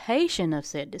implementation of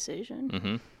said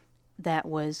decision that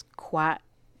was quite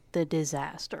the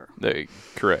disaster.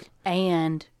 Correct.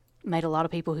 And made a lot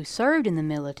of people who served in the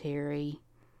military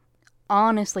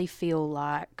honestly feel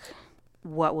like,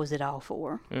 what was it all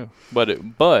for? Yeah.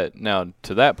 But now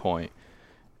to that point,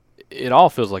 it all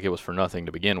feels like it was for nothing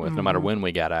to begin with, no matter when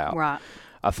we got out. Right.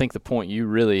 I think the point you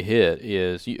really hit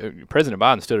is President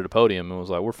Biden stood at a podium and was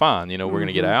like, we're fine. We're going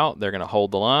to get out. They're going to hold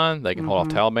the line. They can hold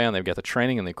off Taliban. They've got the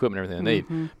training and the equipment and everything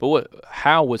they need. But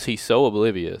how was he so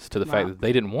oblivious to the fact that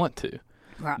they didn't want to?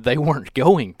 Right. They weren't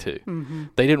going to.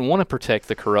 They didn't want to protect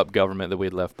the corrupt government that we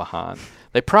had left behind.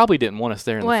 They probably didn't want us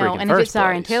there in the freaking first place. Well, and if it's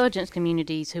our intelligence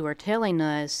communities who are telling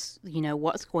us,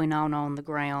 what's going on the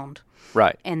ground.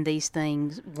 Right. And these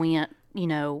things went,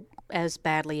 as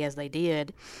badly as they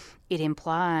did, it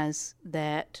implies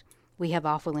that we have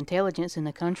awful intelligence in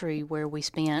the country where we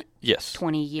spent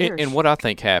 20 years. And what I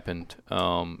think happened,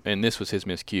 and this was his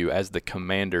miscue as the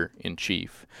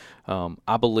commander-in-chief,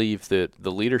 I believe that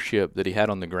the leadership that he had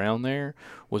on the ground there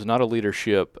was not a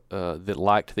leadership that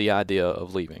liked the idea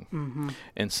of leaving.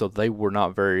 And so they were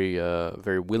not very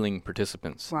willing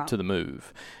participants to the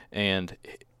move. And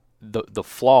the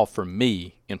flaw for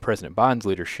me in President Biden's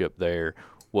leadership there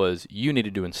was you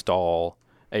needed to install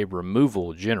a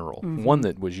removal general, one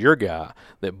that was your guy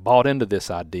that bought into this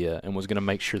idea and was going to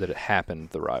make sure that it happened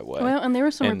the right way. Well, and there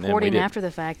was some reporting after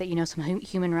the fact that, some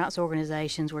human rights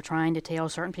organizations were trying to tell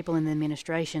certain people in the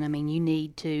administration, you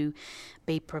need to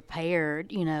be prepared,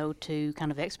 to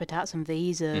kind of expedite some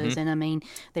visas. And,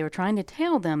 they were trying to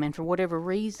tell them, and for whatever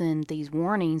reason, these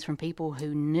warnings from people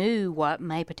who knew what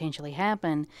may potentially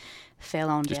happen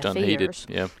fell on deaf ears.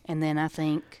 Yeah. And then I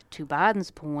think, to Biden's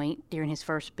point, during his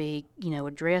first big,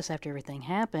 address after everything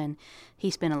happened, he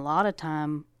spent a lot of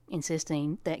time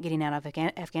insisting that getting out of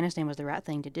Afghanistan was the right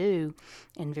thing to do,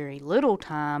 and very little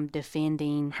time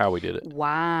defending how we did it,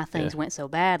 why things went so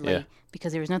badly,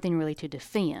 because there was nothing really to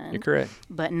defend. You're correct.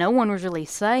 But no one was really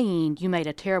saying you made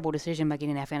a terrible decision by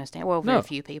getting Afghanistan. Well, very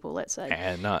few people, let's say.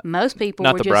 And most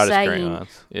people were just saying,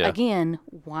 again,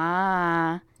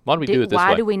 why did we do it this way?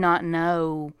 Why do we not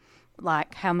know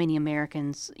like how many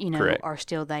Americans, Correct. are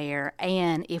still there,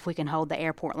 and if we can hold the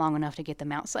airport long enough to get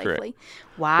them out safely.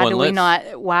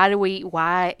 Correct.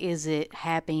 Why is it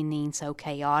happening so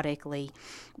chaotically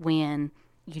when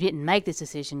you didn't make this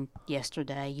decision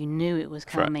yesterday? You knew it was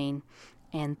coming,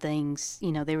 and things,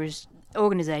 there was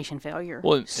organization failure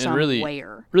somewhere.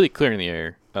 And really clearing the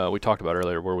air. We talked about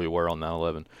earlier where we were on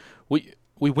 9/11.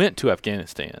 We went to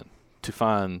Afghanistan to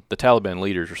find the Taliban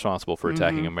leaders responsible for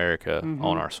attacking America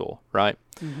on our soil, right?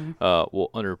 Well,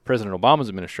 under President Obama's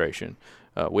administration,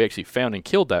 we actually found and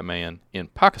killed that man in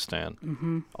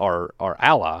Pakistan, our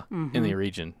ally in the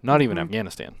region, not even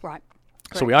Afghanistan. Right.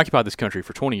 So we occupied this country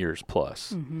for 20 years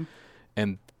plus,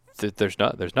 and there's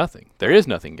nothing. There is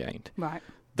nothing gained. Right.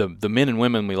 The men and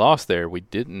women we lost there, we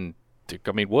didn't.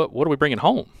 I mean, what are we bringing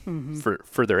home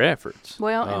for their efforts?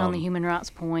 Well, and on the human rights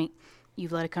point,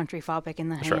 you've let a country fall back in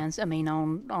the hands. Right. I mean,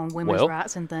 on women's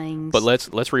rights and things. But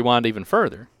let's rewind even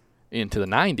further into the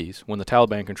 90s when the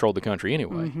Taliban controlled the country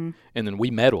anyway, and then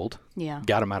we meddled,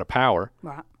 got them out of power,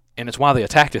 right. And it's why they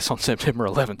attacked us on September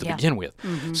 11th to begin with.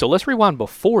 So let's rewind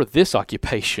before this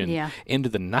occupation into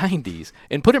the 90s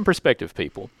and put it in perspective,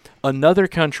 people. Another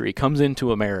country comes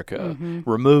into America,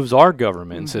 removes our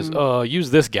government, and says, use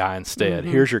this guy instead.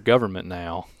 Here's your government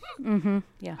now.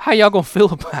 Yeah. How y'all going to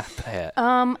feel about that?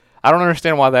 I don't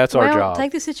understand why that's our job.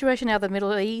 Take the situation out of the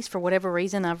Middle East. For whatever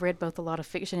reason, I've read both a lot of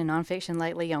fiction and nonfiction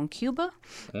lately on Cuba.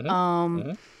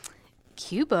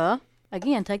 Cuba,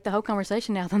 again, take the whole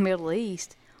conversation out of the Middle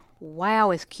East. Wow,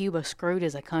 is Cuba screwed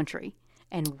as a country?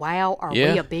 And wow, are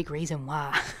we a big reason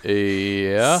why?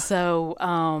 Yeah. So,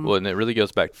 well, and it really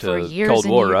goes back to years Cold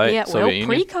War, right? Yeah, Soviet Union?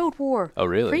 Pre-Cold War. Oh,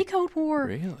 really? Pre-Cold War.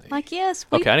 Really? Like, yes.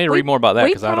 Okay, I need to read more about that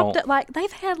because I don't.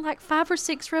 They've had like 5 or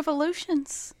 6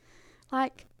 revolutions.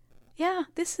 Like, yeah,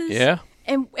 this is. Yeah.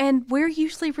 And we're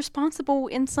usually responsible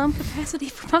in some capacity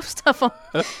for most of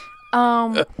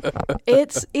them.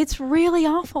 It's really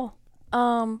awful.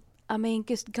 I mean,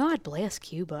 just God bless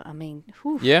Cuba. I mean,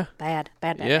 whew, bad.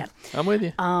 Yeah, I'm with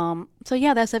you. So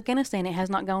yeah, that's Afghanistan. It has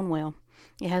not gone well.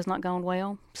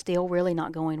 Still really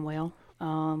not going well.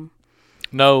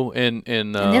 No, and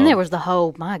then there was the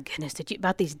whole, my goodness,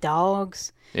 about these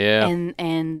dogs? Yeah.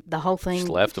 And the whole thing. Just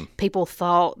left them. People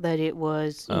thought that it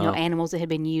was, animals that had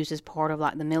been used as part of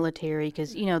like the military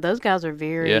because, those guys are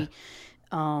very. Yeah.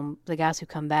 The guys who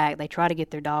come back, they try to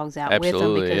get their dogs out Absolutely,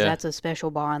 with them because that's a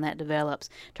special bond that develops.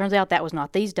 Turns out that was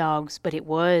not these dogs, but it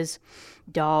was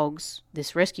dogs,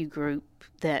 this rescue group,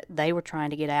 that they were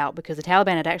trying to get out because the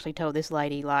Taliban had actually told this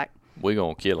lady, like, we're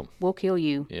going to kill them. We'll kill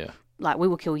you. Yeah. Like, we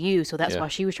will kill you. So that's why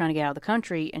she was trying to get out of the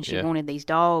country, and she wanted these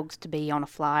dogs to be on a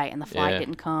flight, and the flight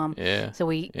didn't come. Yeah. So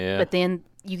but then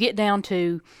you get down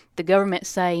to the government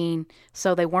saying,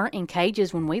 so they weren't in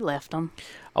cages when we left them.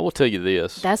 I will tell you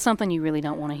this. That's something you really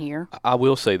don't want to hear. I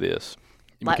will say this.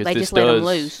 Like because they just let them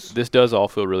loose. This does all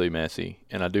feel really messy,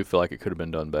 and I do feel like it could have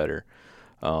been done better.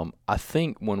 I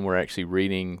think when we're actually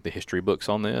reading the history books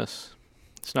on this,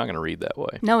 it's not going to read that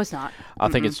way. No, it's not. I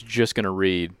think it's just going to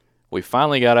read, we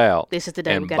finally got out. This is the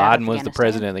day and we got out of Biden was the Afghanistan.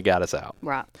 president that got us out.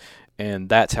 Right. And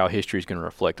that's how history is going to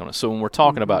reflect on it. So when we're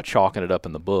talking about chalking it up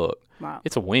in the book,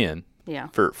 it's a win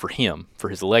for him, for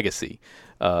his legacy.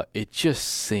 It just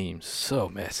seems so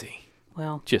messy.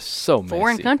 Well, just so messy.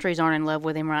 Foreign countries aren't in love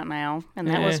with him right now, and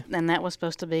that was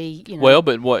supposed to be, Well,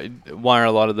 but why are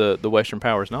a lot of the Western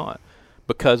powers not?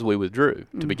 Because we withdrew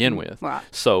to begin with. Right.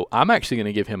 So I'm actually going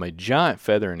to give him a giant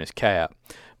feather in his cap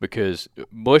because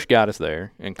Bush got us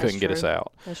there and couldn't get us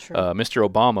out. That's true. Mr.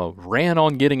 Obama ran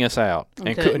on getting us out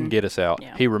and couldn't get us out.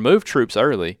 Yeah. He removed troops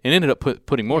early and ended up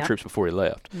putting more troops before he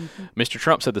left. Mr.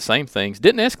 Trump said the same things,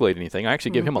 didn't escalate anything. I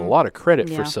actually give him a lot of credit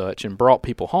for such and brought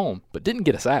people home, but didn't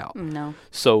get us out. No.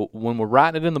 So when we're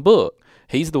writing it in the book,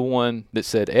 he's the one that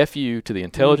said F you to the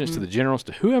intelligence, to the generals,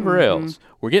 to whoever else.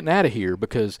 We're getting out of here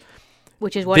because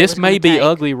which is what this may be take.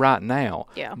 ugly right now,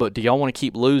 but do y'all want to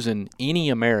keep losing any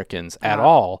Americans at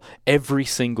all every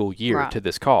single year to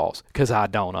this cause? Because I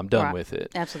don't. I'm done with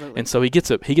it. Absolutely. And so he gets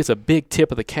a big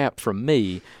tip of the cap from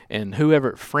me, and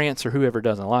whoever, France or whoever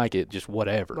doesn't like it, just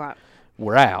whatever. Right.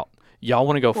 We're out. Y'all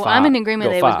want to go fight? Well, I'm in agreement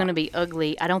that it was going to be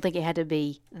ugly. I don't think it had to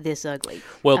be this ugly.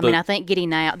 Well, I mean, I think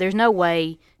getting out, there's no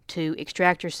way to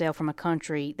extract yourself from a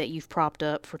country that you've propped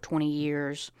up for 20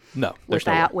 years. No, there's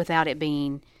no way. Without it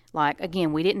being... Like,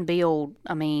 again, we didn't build,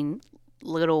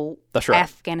 little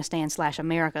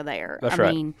Afghanistan/America there. That's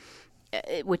right. Mean,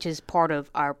 which is part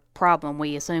of our problem.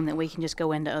 We assume that we can just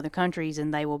go into other countries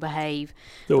and they will behave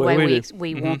the way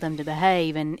we want them to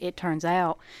behave. And it turns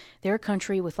out they're a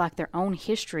country with, like, their own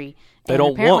history. They and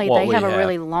don't apparently want what they have we a have.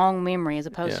 really long memory as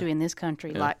opposed to in this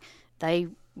country. Like, they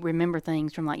remember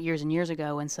things from like years and years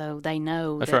ago, and so they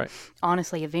know That's that right.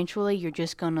 honestly, eventually you're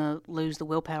just gonna lose the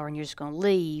willpower and you're just gonna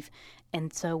leave,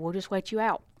 and so we'll just wait you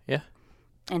out. Yeah.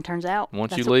 And turns out Once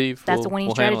that's you leave, that's the we'll winning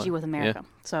handle strategy it. with America.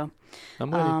 So,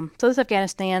 I'm with you. so this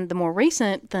Afghanistan, the more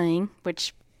recent thing,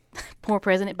 which poor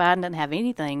President Biden doesn't have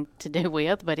anything to do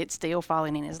with, but it's still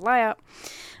falling in his lap,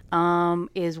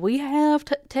 is we have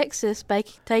Texas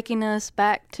taking us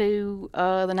back to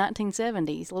the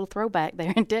 1970s, a little throwback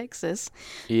there in Texas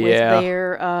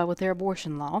Yeah. with their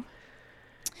abortion law.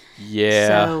 Yeah.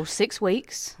 So 6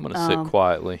 weeks. I'm going to sit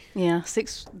quietly. Yeah,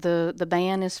 the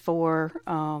ban is for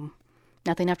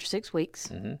nothing after 6 weeks.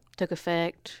 Mm-hmm. Took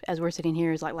effect as we're sitting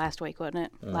here is like last week, wasn't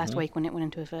it? Mm-hmm. Last week when it went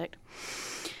into effect.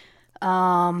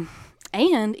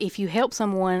 And if you help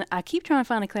someone, I keep trying to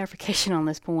find a clarification on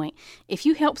this point. If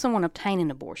you help someone obtain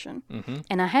an abortion, Mm-hmm.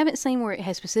 and I haven't seen where it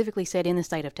has specifically said in the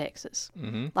state of Texas,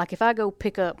 Mm-hmm. like if I go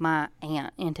pick up my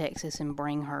aunt in Texas and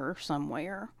bring her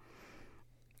somewhere,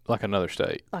 Like another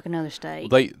state. like another state.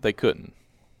 They couldn't.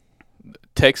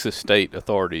 Texas state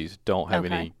authorities don't have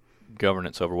Okay. any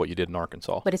governance over what you did in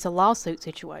Arkansas. But it's a lawsuit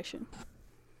situation.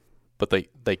 But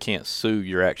they can't sue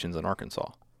your actions in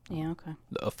Arkansas. Yeah, okay.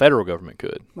 A federal government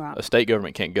could. Right. A state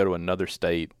government can't go to another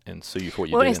state and sue you for what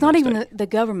you Well, did it's in not that even state. the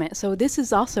government. So this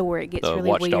is also where it gets The really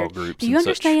watchdog weird. groups Do you and such.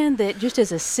 understand that just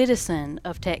as a citizen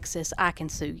of Texas, I can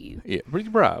sue you? Yeah,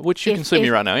 right. Which you If- can sue me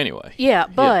if- right now anyway. Yeah,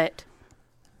 but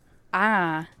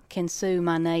I can sue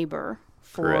my neighbor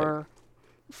for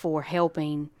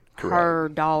helping her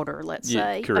daughter, let's Yeah,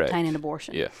 say, correct. obtain an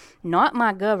abortion. Yeah. Not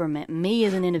my government. Me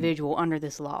as an individual under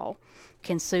this law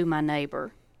can sue my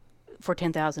neighbor for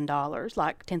 $10,000,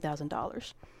 like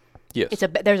 $10,000. Yes.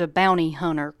 There's a bounty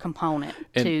hunter component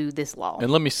And- to this law.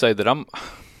 And let me say that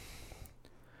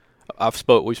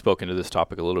we've spoken to this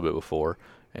topic a little bit before,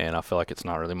 and I feel like it's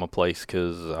not really my place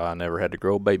because I never had to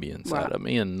grow a baby inside Right. of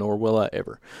me, and nor will I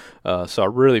ever. So I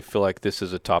really feel like this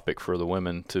is a topic for the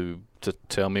women to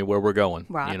tell me where we're going.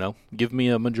 Right. You know, give me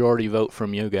a majority vote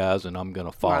from you guys, and I'm going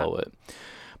to follow it.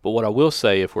 But what I will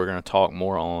say, if we're going to talk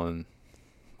more on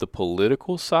the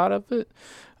political side of it,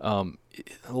 a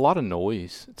lot of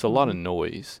noise. It's a lot of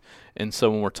noise. And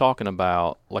so when we're talking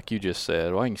about, like you just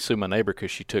said, well, I can sue my neighbor because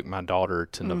she took my daughter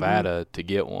to Nevada to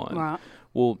get one. Right.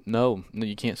 Well, no,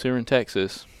 you can't sue her in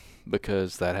Texas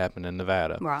because that happened in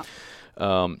Nevada. Right.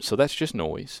 So that's just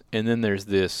noise. And then there's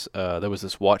this, there was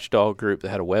this watchdog group that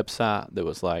had a website that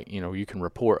was like, you can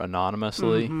report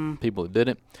anonymously people that did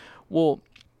it. Well,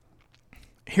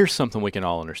 here's something we can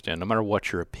all understand, no matter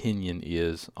what your opinion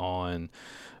is on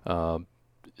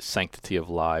sanctity of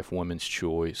life, women's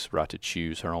choice, right to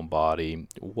choose her own body,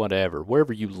 whatever,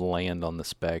 wherever you land on the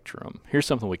spectrum. Here's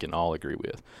something we can all agree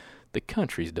with. The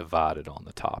country's divided on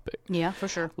the topic. Yeah, for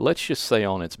sure. Let's just say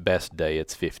on its best day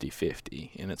it's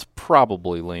 50-50, and it's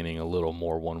probably leaning a little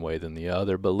more one way than the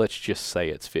other, but let's just say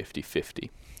it's 50-50.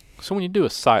 So when you do a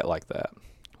site like that,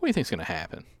 what do you think's going to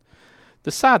happen? The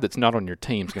side that's not on your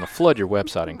team is going to flood your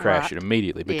website and crash Right. it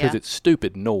immediately because Yeah. it's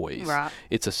stupid noise. Right.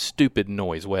 It's a stupid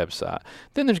noise website.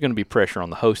 Then there's going to be pressure on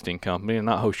the hosting company to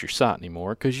not host your site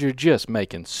anymore because you're just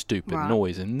making stupid Right.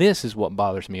 noise. And this is what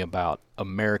bothers me about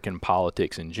American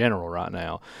politics in general right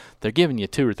now. They're giving you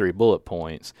 2 or 3 bullet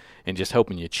points and just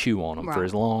hoping you chew on them for Right.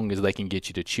 as long as they can get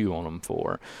you to chew on them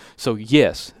for. So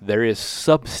yes, there is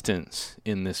substance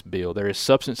in this bill. There is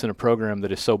substance in a program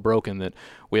that is so broken that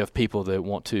we have people that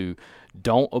want to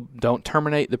don't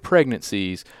terminate the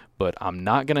pregnancies, but I'm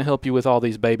not going to help you with all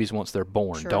these babies once they're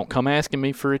born. Sure. Don't come asking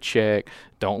me for a check.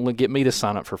 Don't get me to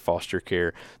sign up for foster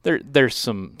care. There's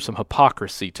some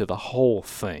hypocrisy to the whole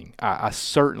thing. I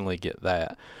certainly get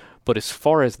that. But as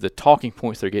far as the talking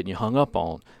points they're getting you hung up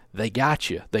on, they got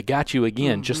you. They got you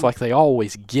again, just like they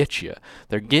always get you.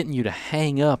 They're getting you to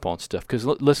hang up on stuff. Because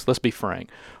let's be frank.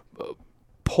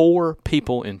 Poor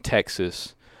people in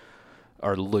Texas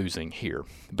are losing here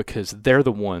because they're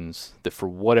the ones that for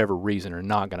whatever reason are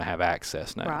not going to have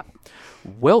access now. Right.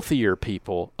 Wealthier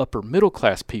people, upper middle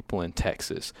class people in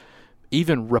Texas,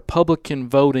 even Republican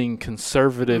voting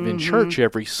conservative in church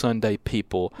every Sunday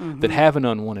people that have an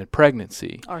unwanted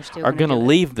pregnancy Are still are gonna going to do it.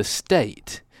 leave the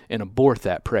state and abort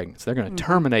that pregnancy. They're going to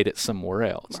terminate it somewhere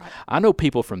else. Right. I know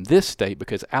people from this state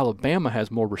because Alabama has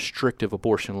more restrictive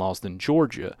abortion laws than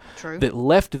Georgia True. that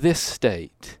left this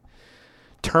state,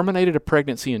 terminated a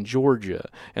pregnancy in Georgia,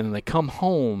 and then they come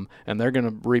home and they're going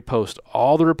to repost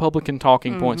all the Republican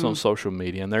talking points on social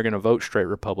media, and they're going to vote straight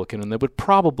Republican, and they would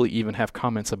probably even have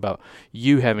comments about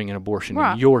you having an abortion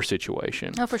Right. in your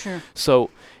situation. Oh, for sure.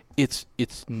 So It's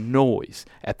noise.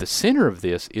 At the center of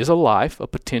this is a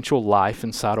potential life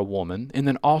inside a woman, and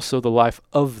then also the life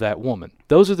of that woman.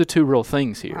 Those are the two real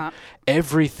things here. Right.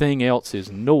 Everything else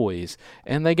is noise,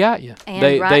 and they got you.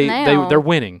 And now, they're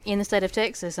winning. In the state of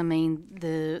Texas, I mean,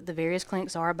 the various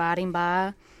clinics are abiding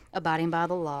by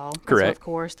the law. Correct. So of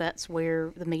course, that's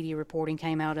where the media reporting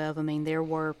came out of. I mean, there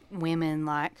were women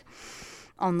like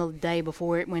on the day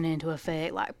before it went into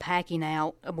effect, like packing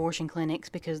out abortion clinics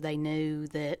because they knew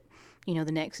that,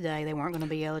 the next day they weren't going to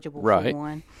be eligible for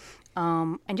one.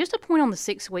 And just a point on the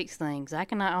 6 weeks thing,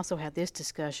 Zach and I also had this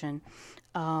discussion.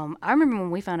 I remember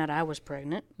when we found out I was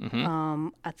pregnant. Mm-hmm.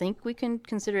 I think we can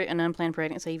consider it an unplanned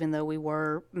pregnancy, even though we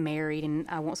were married, and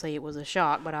I won't say it was a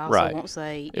shock, but I also won't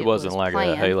say it wasn't was like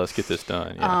planned. Hey, let's get this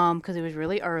done. Yeah. Because it was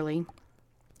really early.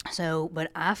 So,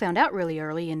 but I found out really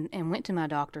early and went to my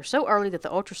doctor so early that the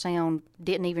ultrasound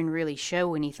didn't even really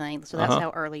show anything. So that's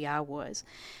how early I was.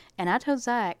 And I told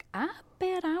Zach, I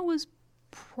bet I was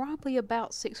probably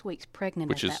about 6 weeks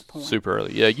pregnant at that point. Which is super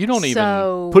early. Yeah, you don't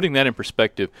even, putting that in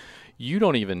perspective, you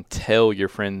don't even tell your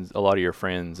friends, a lot of your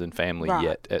friends and family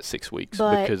yet at 6 weeks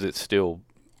because it's still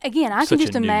again, I can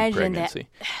just imagine that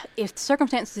if the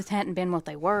circumstances hadn't been what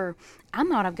they were, I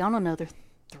might have gone another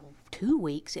 2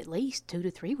 weeks, at least 2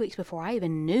 to 3 weeks before I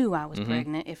even knew I was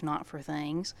pregnant, if not for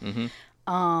things.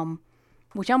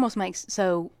 Which almost makes,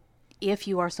 so if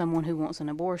you are someone who wants an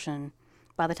abortion,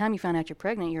 by the time you find out you're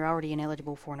pregnant, you're already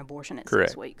ineligible for an abortion at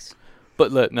 6 weeks.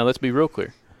 But now let's be real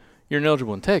clear. You're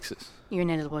ineligible in Texas. You're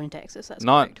ineligible in Texas, that's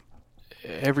not correct.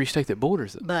 Every state that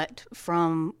borders it. But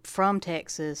from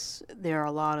Texas, there are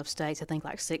a lot of states, I think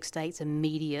like 6 states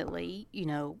immediately,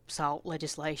 sought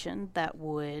legislation that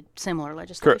would, similar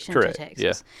legislation to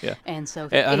Texas. Yeah. And so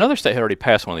another state had already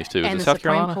passed one of these too. Is it South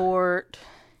Carolina? Court,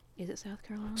 is it South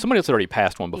Carolina? Somebody else had already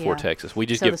passed one before Texas. We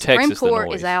just give Texas the Supreme Court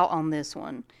noise. Is out on this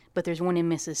one, but there's one in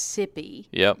Mississippi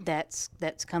that's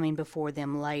coming before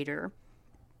them later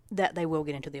that they will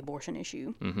get into the abortion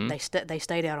issue. Mm-hmm. They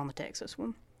stayed out on the Texas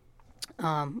one.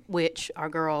 Which our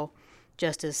girl,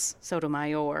 Justice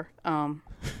Sotomayor,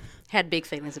 had big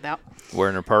feelings about.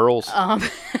 Wearing her pearls.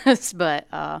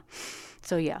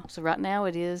 So right now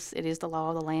it is the law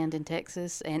of the land in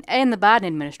Texas and the Biden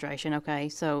administration. Okay,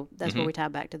 so that's where we tie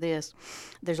back to this.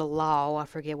 There's a law, I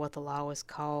forget what the law is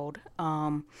called,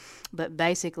 but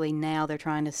basically now they're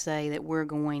trying to say that we're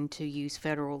going to use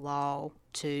federal law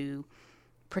to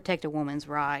protect a woman's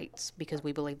rights because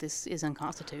we believe this is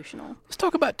unconstitutional. Let's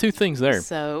talk about 2 things there.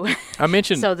 So I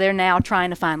mentioned. So they're now trying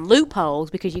to find loopholes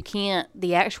because you can't.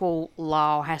 The actual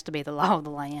law has to be the law of the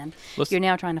land. You're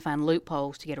now trying to find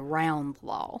loopholes to get around the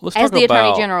law. As the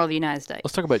Attorney General of the United States.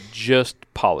 Let's talk about just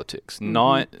politics,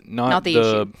 not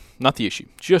the issue,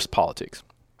 just politics.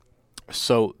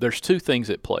 So there's 2 things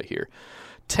at play here.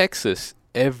 Texas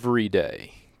every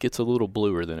day gets a little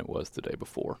bluer than it was the day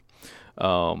before.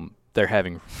 They're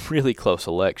having really close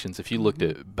elections. If you looked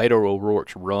at Beto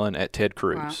O'Rourke's run at Ted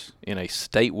Cruz in a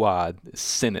statewide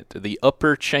Senate, the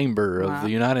upper chamber of the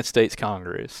United States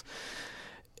Congress,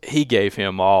 he gave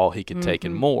him all he could take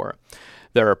and more.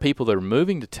 There are people that are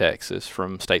moving to Texas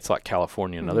from states like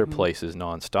California and other places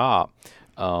nonstop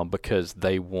because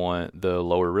they want the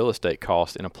lower real estate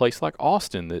costs in a place like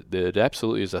Austin that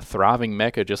absolutely is a thriving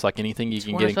mecca, just like anything you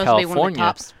can get in California, to be one of the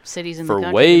top cities in the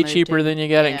country way cheaper than you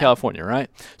got it in California, right?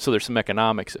 So there's some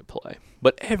economics at play.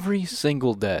 But every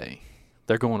single day,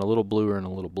 they're going a little bluer and a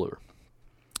little bluer.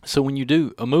 So when you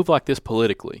do a move like this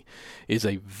politically is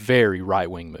a very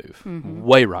right-wing move,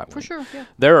 way right-wing. For sure, yeah.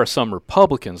 There are some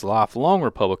Republicans, lifelong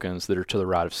Republicans, that are to the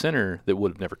right of center that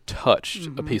would have never touched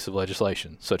a piece of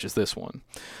legislation such as this one.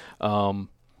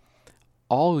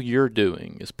 All you're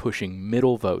doing is pushing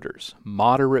middle voters,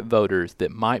 moderate voters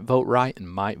that might vote right and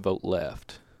might vote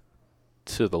left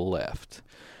to the left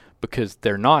because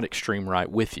they're not extreme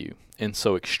right with you. And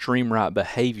so extreme right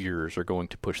behaviors are going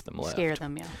to push them left. Scare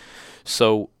them, yeah.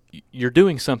 So you're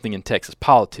doing something in Texas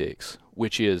politics,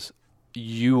 which is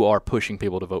you are pushing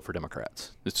people to vote for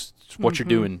Democrats. It's what you're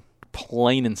doing,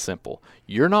 plain and simple.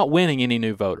 You're not winning any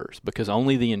new voters because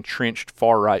only the entrenched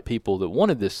far-right people that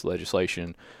wanted this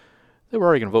legislation, they were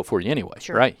already going to vote for you anyway,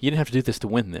 right? You didn't have to do this to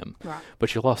win them,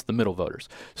 but you lost the middle voters.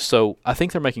 So I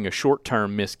think they're making a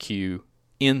short-term miscue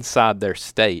inside their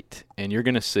state, and you're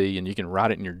going to see, and you can write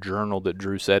it in your journal that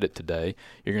Drew said it today,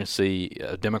 you're going to see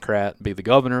a Democrat be the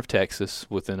governor of Texas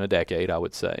within a decade, I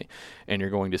would say, and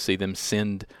you're going to see them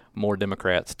send more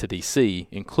Democrats to D.C.,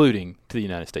 including to the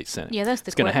United States Senate. Yeah, that's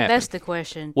the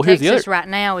question. Well, Texas right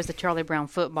now is the Charlie Brown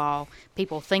football.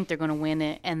 People think they're going to win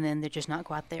it, and then they're just not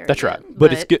quite there. That's yet. right,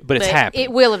 but it's good. But it's happening.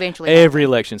 It will eventually. Every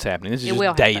election's happening. This is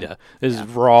just data. This is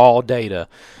raw data.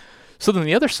 So then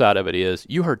the other side of it is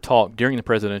you heard talk during the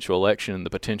presidential election the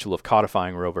potential of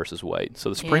codifying Roe versus Wade. So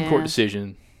the Supreme Court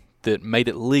decision that made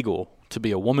it legal to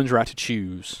be a woman's right to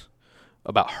choose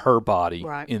about her body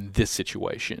in this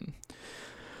situation.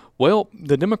 Well,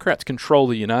 the Democrats control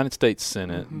the United States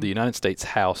Senate, the United States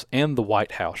House, and the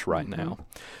White House right now.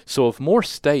 So if more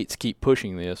states keep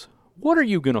pushing this, what are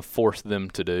you going to force them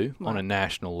to do on a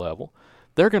national level?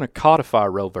 They're going to codify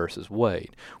Roe versus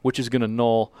Wade, which is going to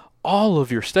null all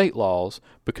of your state laws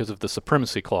because of the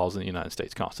supremacy clause in the United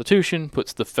States Constitution,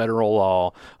 puts the federal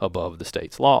law above the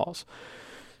state's laws.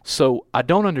 So I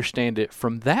don't understand it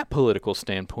from that political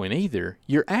standpoint either.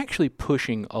 You're actually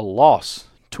pushing a loss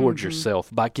towards yourself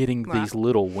by getting these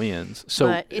little wins. So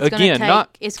but it's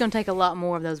it's going to take a lot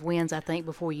more of those wins, I think,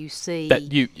 before you see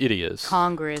it is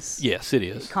Congress. Yes, it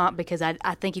is. Because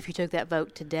I think if you took that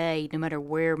vote today, no matter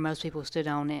where most people stood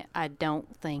on it, I don't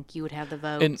think you would have the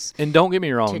votes. And don't get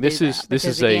me wrong, this is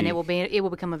it will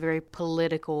become a very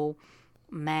political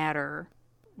matter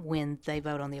when they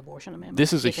vote on the abortion amendment.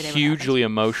 This is a hugely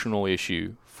emotional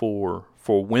issue for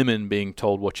women being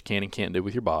told what you can and can't do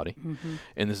with your body.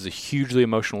 And this is a hugely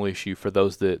emotional issue for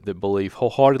those that believe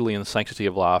wholeheartedly in the sanctity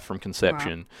of life from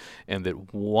conception, and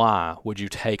that why would you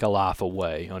take a life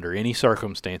away under any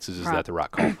circumstances? Is that the right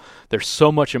call? There's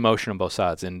so much emotion on both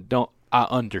sides, and I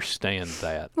understand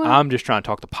that. Well, I'm just trying to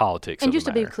talk the politics and of the just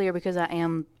matter. To be clear, because I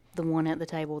am the one at the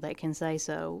table that can say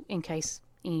so, in case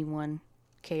anyone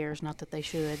cares, not that they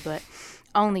should, but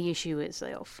on the issue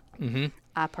itself.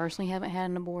 I personally haven't had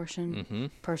an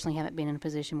abortion. Personally haven't been in a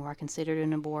position where I considered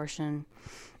an abortion.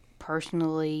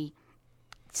 Personally,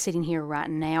 sitting here right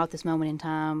now at this moment in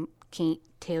time, can't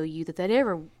tell you that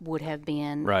ever would have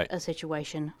been a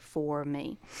situation for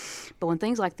me. But when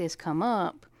things like this come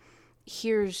up,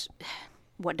 here's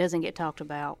what doesn't get talked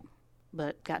about,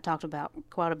 but got talked about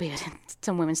quite a bit in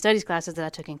some women's studies classes that I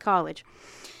took in college.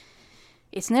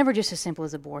 It's never just as simple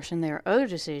as abortion. There are other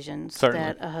decisions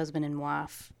that a husband and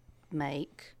wife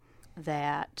make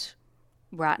that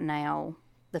right now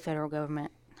the federal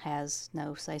government has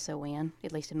no say-so in,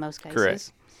 at least in most cases.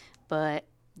 Correct. But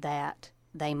that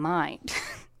they might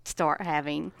start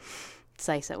having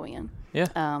say-so in.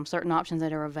 Yeah. Certain options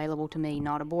that are available to me,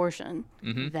 not abortion,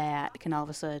 that can all of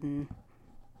a sudden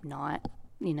not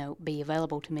be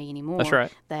available to me anymore. That's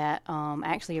right. That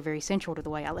actually are very central to the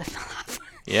way I live my life.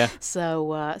 Yeah.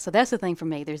 So that's the thing for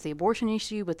me. There's the abortion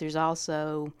issue, but there's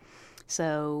also,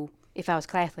 so if I was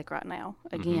Catholic right now,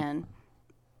 again,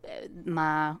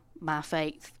 my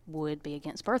faith would be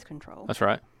against birth control. That's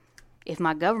right. If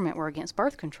my government were against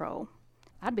birth control,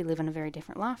 I'd be living a very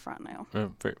different life right now.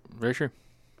 Very, very true.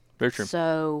 Very true.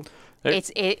 So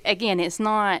it's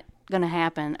not going to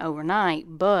happen overnight,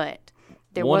 but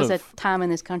there was a time in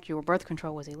this country where birth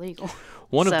control was illegal.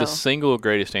 One of the single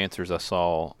greatest answers I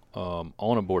saw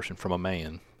on abortion from a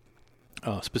man,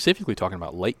 specifically talking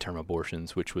about late-term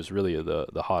abortions, which was really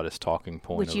the hottest talking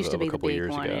point of a couple of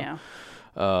years ago,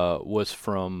 was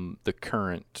from the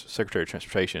current Secretary of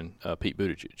Transportation, Pete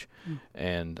Buttigieg.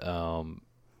 And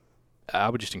I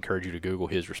would just encourage you to Google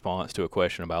his response to a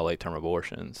question about late-term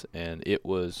abortions, and it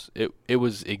was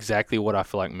exactly what I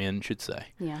feel like men should say.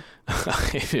 Yeah.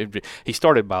 He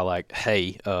started by like,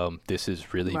 "Hey, this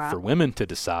is really for women to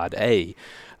decide. A,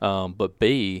 but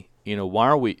B, why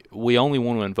are we only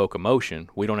want to invoke emotion?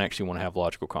 We don't actually want to have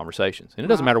logical conversations, and it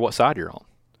doesn't matter what side you're on.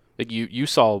 Like you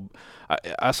saw,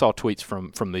 I saw tweets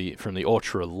from the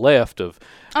ultra left of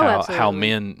how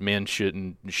men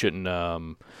shouldn't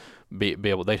be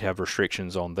able, they'd have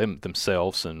restrictions on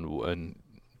themselves and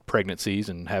pregnancies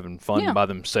and having fun by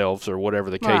themselves or whatever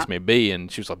the case may be.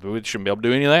 And she was like, we shouldn't be able to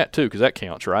do any of that too, because that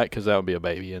counts, right? Because that would be a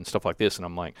baby and stuff like this. And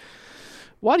I'm like,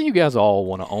 why do you guys all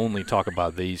want to only talk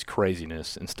about these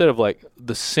craziness instead of like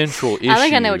the central issue? I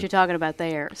think I know what you're talking about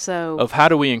there. So of how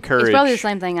do we encourage? It's probably the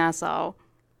same thing I saw.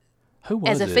 Who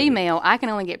was it? As a female, I can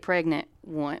only get pregnant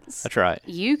once. That's right.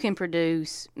 You can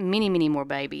produce many, many more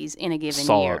babies in a given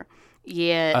year.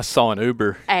 Yet, I saw an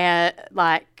Uber.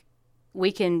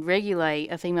 We can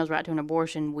regulate a female's right to an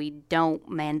abortion. We don't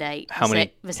mandate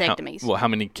vasectomies. How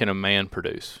many can a man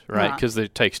produce, right? Because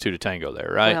it takes two to tango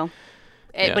there, right? Well,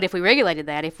 but if we regulated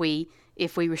that, if we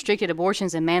restricted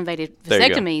abortions and mandated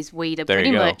vasectomies, we'd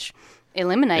pretty much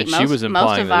eliminate most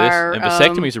of our... And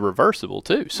vasectomies are reversible,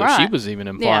 too. So she was even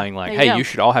implying, you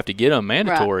should all have to get them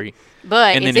mandatory. Right.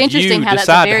 But and it's interesting how that's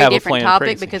a very different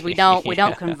topic because we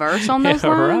don't converse on those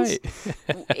lines.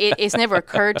 Right. It's never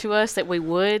occurred to us that we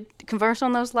would converse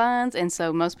on those lines, and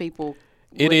so most people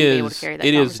wouldn't be able to carry that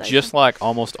conversation. It is just like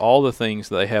almost all the things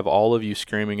they have all of you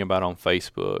screaming about on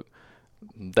Facebook.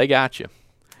 They got you.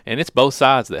 And it's both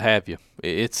sides that have you.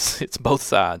 It's both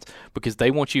sides because they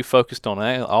want you focused on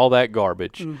all that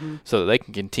garbage so that they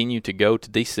can continue to go to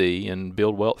D.C. and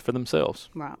build wealth for themselves.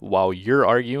 Right. While you're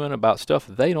arguing about stuff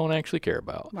they don't actually care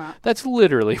about. Right. That's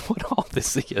literally what all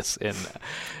this is. And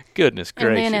goodness gracious.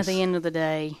 And then at the end of the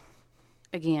day,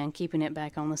 again, keeping it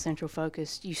back on the central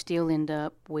focus, you still end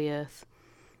up with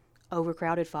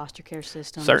overcrowded foster care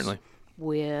systems. Certainly.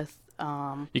 With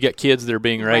you got kids that are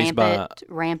being raised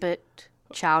rampant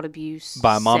child abuse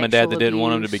by mom and dad that didn't abuse.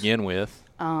 want them to begin with.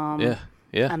 Yeah.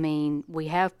 I mean, we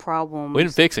have problems. We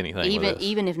didn't fix anything.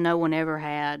 Even if no one ever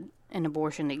had an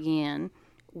abortion again,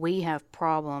 we have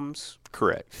problems.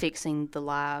 Correct. Fixing the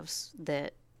lives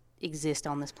that exist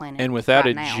on this planet. And without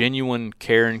right a now. genuine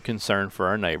care and concern for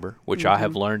our neighbor, which I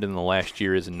have learned in the last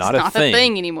year is not it's not a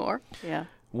thing anymore. Yeah.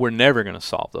 We're never going to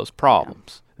solve those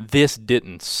problems. Yeah. This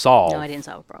didn't solve. No, it didn't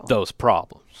solve a problem. Those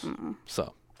problems.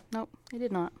 So. Nope, it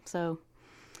did not. So.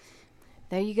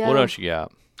 There you go. What else you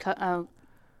got? I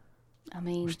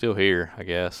mean, we're still here, I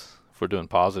guess. If we're doing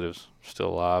positives, still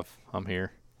alive. I'm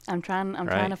here. I'm trying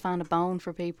to find a bone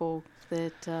for people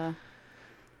that.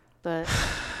 But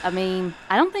I mean,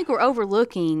 I don't think we're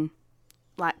overlooking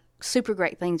like super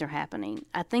great things are happening.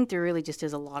 I think there really just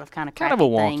is a lot of kind of a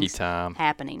wonky time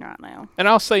happening right now. And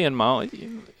I'll say in my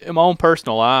own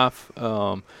personal life,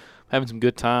 having some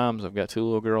good times. I've got 2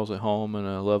 little girls at home and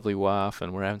a lovely wife,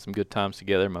 and we're having some good times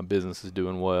together. My business is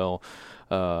doing well.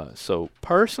 So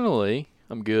personally,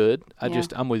 I'm good.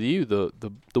 I'm with you.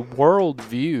 The world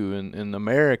view and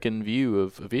American view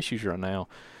of issues right now,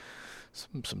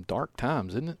 some dark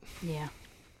times, isn't it? Yeah.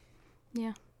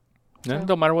 Yeah. No, it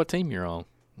don't matter what team you're on.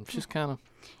 It's just kind of.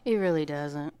 It really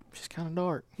doesn't. Just kind of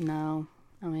dark. No,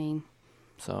 I mean.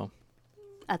 So.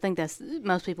 I think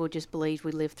most people just believe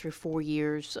we lived through 4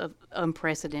 years of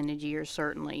unprecedented years.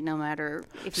 Certainly, no matter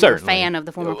if you're a fan of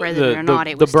the former president or not,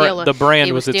 it was still the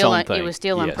brand was its own thing. It was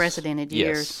still unprecedented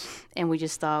years, and we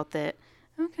just thought that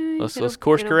let's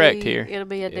course correct here. It'll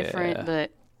be a different,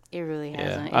 but it really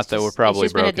hasn't. I thought we're probably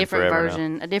it's just been a different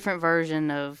version, a different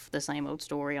version of the same old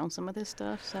story on some of this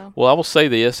stuff. So, well, I will say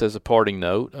this as a parting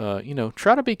note.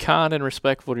 Try to be kind and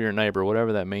respectful to your neighbor,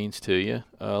 whatever that means to you.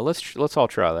 Let's all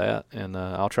try that, and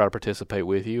I'll try to participate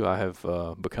with you. I have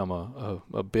become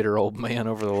a bitter old man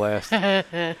over the last.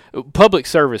 Public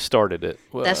service started it.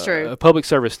 That's true. Public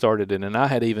service started it, and I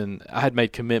had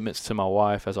made commitments to my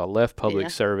wife as I left public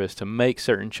service to make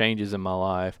certain changes in my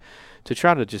life, to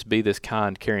try to just be this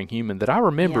kind, caring human that I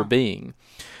remember being.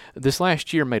 This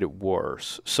last year made it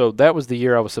worse. So that was the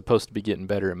year I was supposed to be getting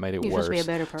better. It made it worse. You're supposed to be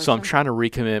a better person. So I'm trying to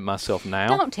recommit myself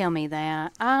now. Don't tell me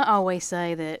that. I always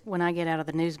say that when I get out of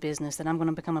the news business that I'm going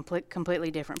to become a completely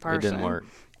different person. It didn't work.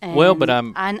 And well, but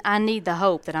I need the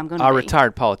hope that I'm going to I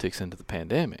retired politics into the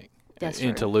pandemic. That's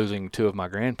into true. Losing 2 of my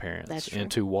grandparents. That's true.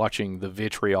 Into watching the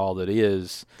vitriol that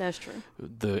is. That's true.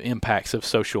 The impacts of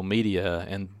social media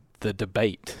and the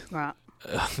debate. Right.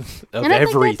 Of and I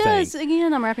everything. think that does,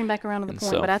 again, I'm wrapping back around to the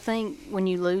point, so, but I think when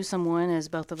you lose someone, as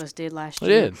both of us did last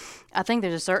year, did. I think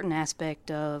there's a certain aspect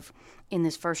of, in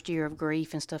this first year of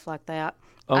grief and stuff like that,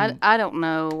 I don't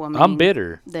know. I mean, I'm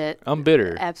bitter. I'm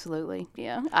bitter. Absolutely,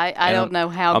 yeah. I don't know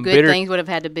how I'm good bitter. Things would have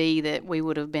had to be that we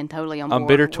would have been totally on board. I'm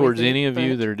bitter towards with any it, of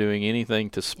you that are doing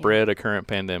anything to spread a current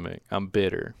pandemic. I'm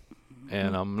bitter.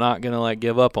 And I'm not going to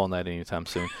give up on that anytime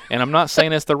soon. And I'm not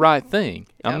saying it's the right thing.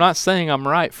 I'm not saying I'm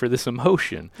right for this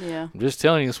emotion. Yeah. I'm just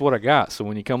telling you it's what I got. So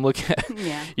when you come look at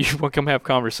you want to come have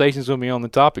conversations with me on the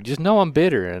topic, just know I'm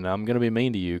bitter and I'm going to be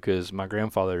mean to you because my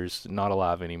grandfather's not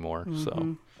alive anymore.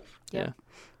 So, yeah.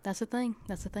 That's the thing.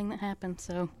 That's the thing that happened.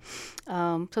 So,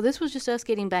 so this was just us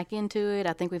getting back into it.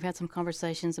 I think we've had some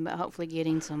conversations about hopefully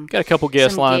getting some. Got a couple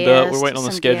guests lined up. We're waiting on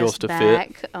the schedules to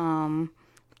fit.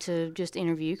 To just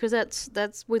interview, because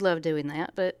that's we love doing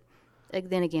that, but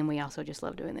then again we also just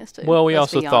love doing this too. Well, we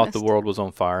also thought the world was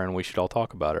on fire and we should all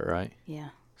talk about it, right? Yeah.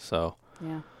 So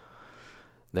yeah,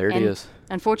 there it is.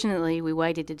 Unfortunately, we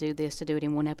waited to do it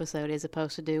in one episode as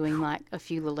opposed to doing like a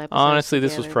few little episodes. Honestly,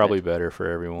 this was probably better for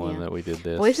everyone that we did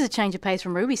this. Well, this is a change of pace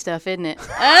from Ruby stuff, isn't it?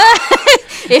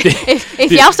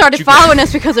 If y'all started following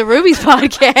us because of Ruby's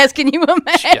podcast, can you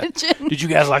imagine? Did you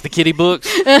guys like the kitty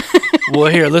books? Well,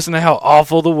 here, listen to how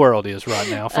awful the world is right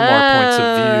now from our points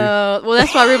of view. Well,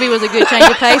 that's why Ruby was a good change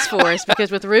of pace for us,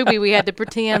 because with Ruby, we had to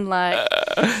pretend like,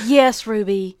 yes,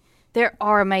 Ruby, there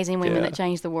are amazing women that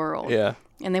change the world. Yeah.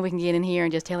 And then we can get in here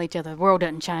and just tell each other the world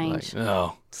doesn't change.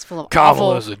 No. It's full of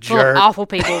awful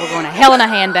people. We're going to hell in a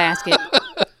handbasket.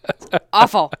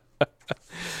 Awful.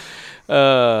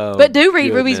 But do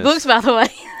read Ruby's books, by the way.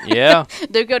 Yeah.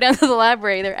 Do go down to the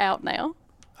library. They're out now.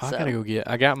 I gotta go get.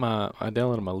 I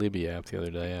downloaded my Libby app the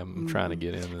other day. I'm trying to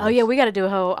get in. Oh yeah, we got to do a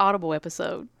whole Audible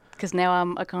episode because now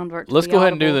I'm a convert. Let's go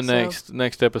ahead and do Audible, the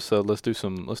next episode. Let's do a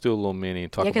little mini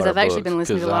and talk about. Yeah, because I've actually been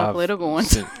listening to a lot of political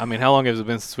ones. I mean, how long has it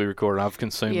been since we recorded? I've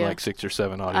consumed like 6 or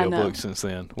 7 audiobooks since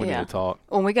then. We need to talk.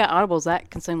 When we got Audibles, that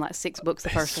consumed like 6 books the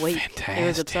first week. Fantastic. It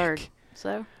was absurd.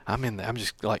 So I'm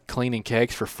just like cleaning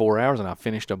kegs for 4 hours, and I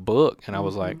finished a book, and I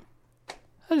was like,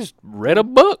 I just read a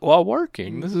book while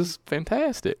working. This is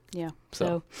fantastic. Yeah.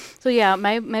 So yeah,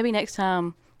 maybe next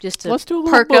time, just to let's do a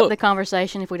perk book. up the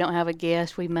conversation. If we don't have a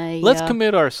guest, we may. Let's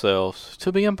commit ourselves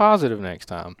to being positive next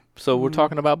time. So we're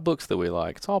talking about books that we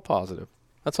like. It's all positive.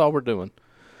 That's all we're doing.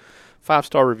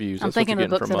 5-star reviews. I'm thinking of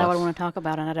books that I would want to talk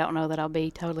about, and I don't know that I'll be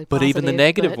totally positive. But even the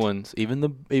negative ones, even the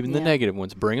negative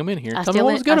ones, bring them in here. Tell me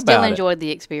what was good about it. I still enjoyed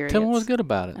the experience. Tell me what was good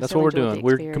about it. That's what we're doing.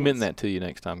 We're committing that to you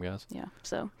next time, guys. Yeah.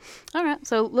 So, all right.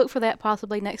 So look for that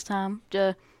possibly next time.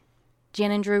 Jen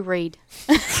and Drew read.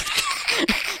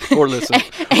 Or listen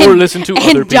to other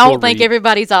people. And don't think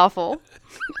everybody's awful.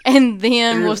 And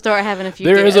then we'll start having a few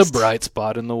There guests. is a bright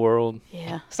spot in the world.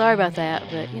 Yeah. Sorry about that,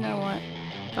 but you know what?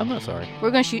 I'm not sorry.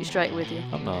 We're going to shoot straight with you.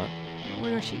 I'm not. We're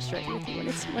going to shoot straight with you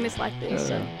when it's like this.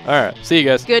 So. All right. See you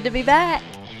guys. Good to be back.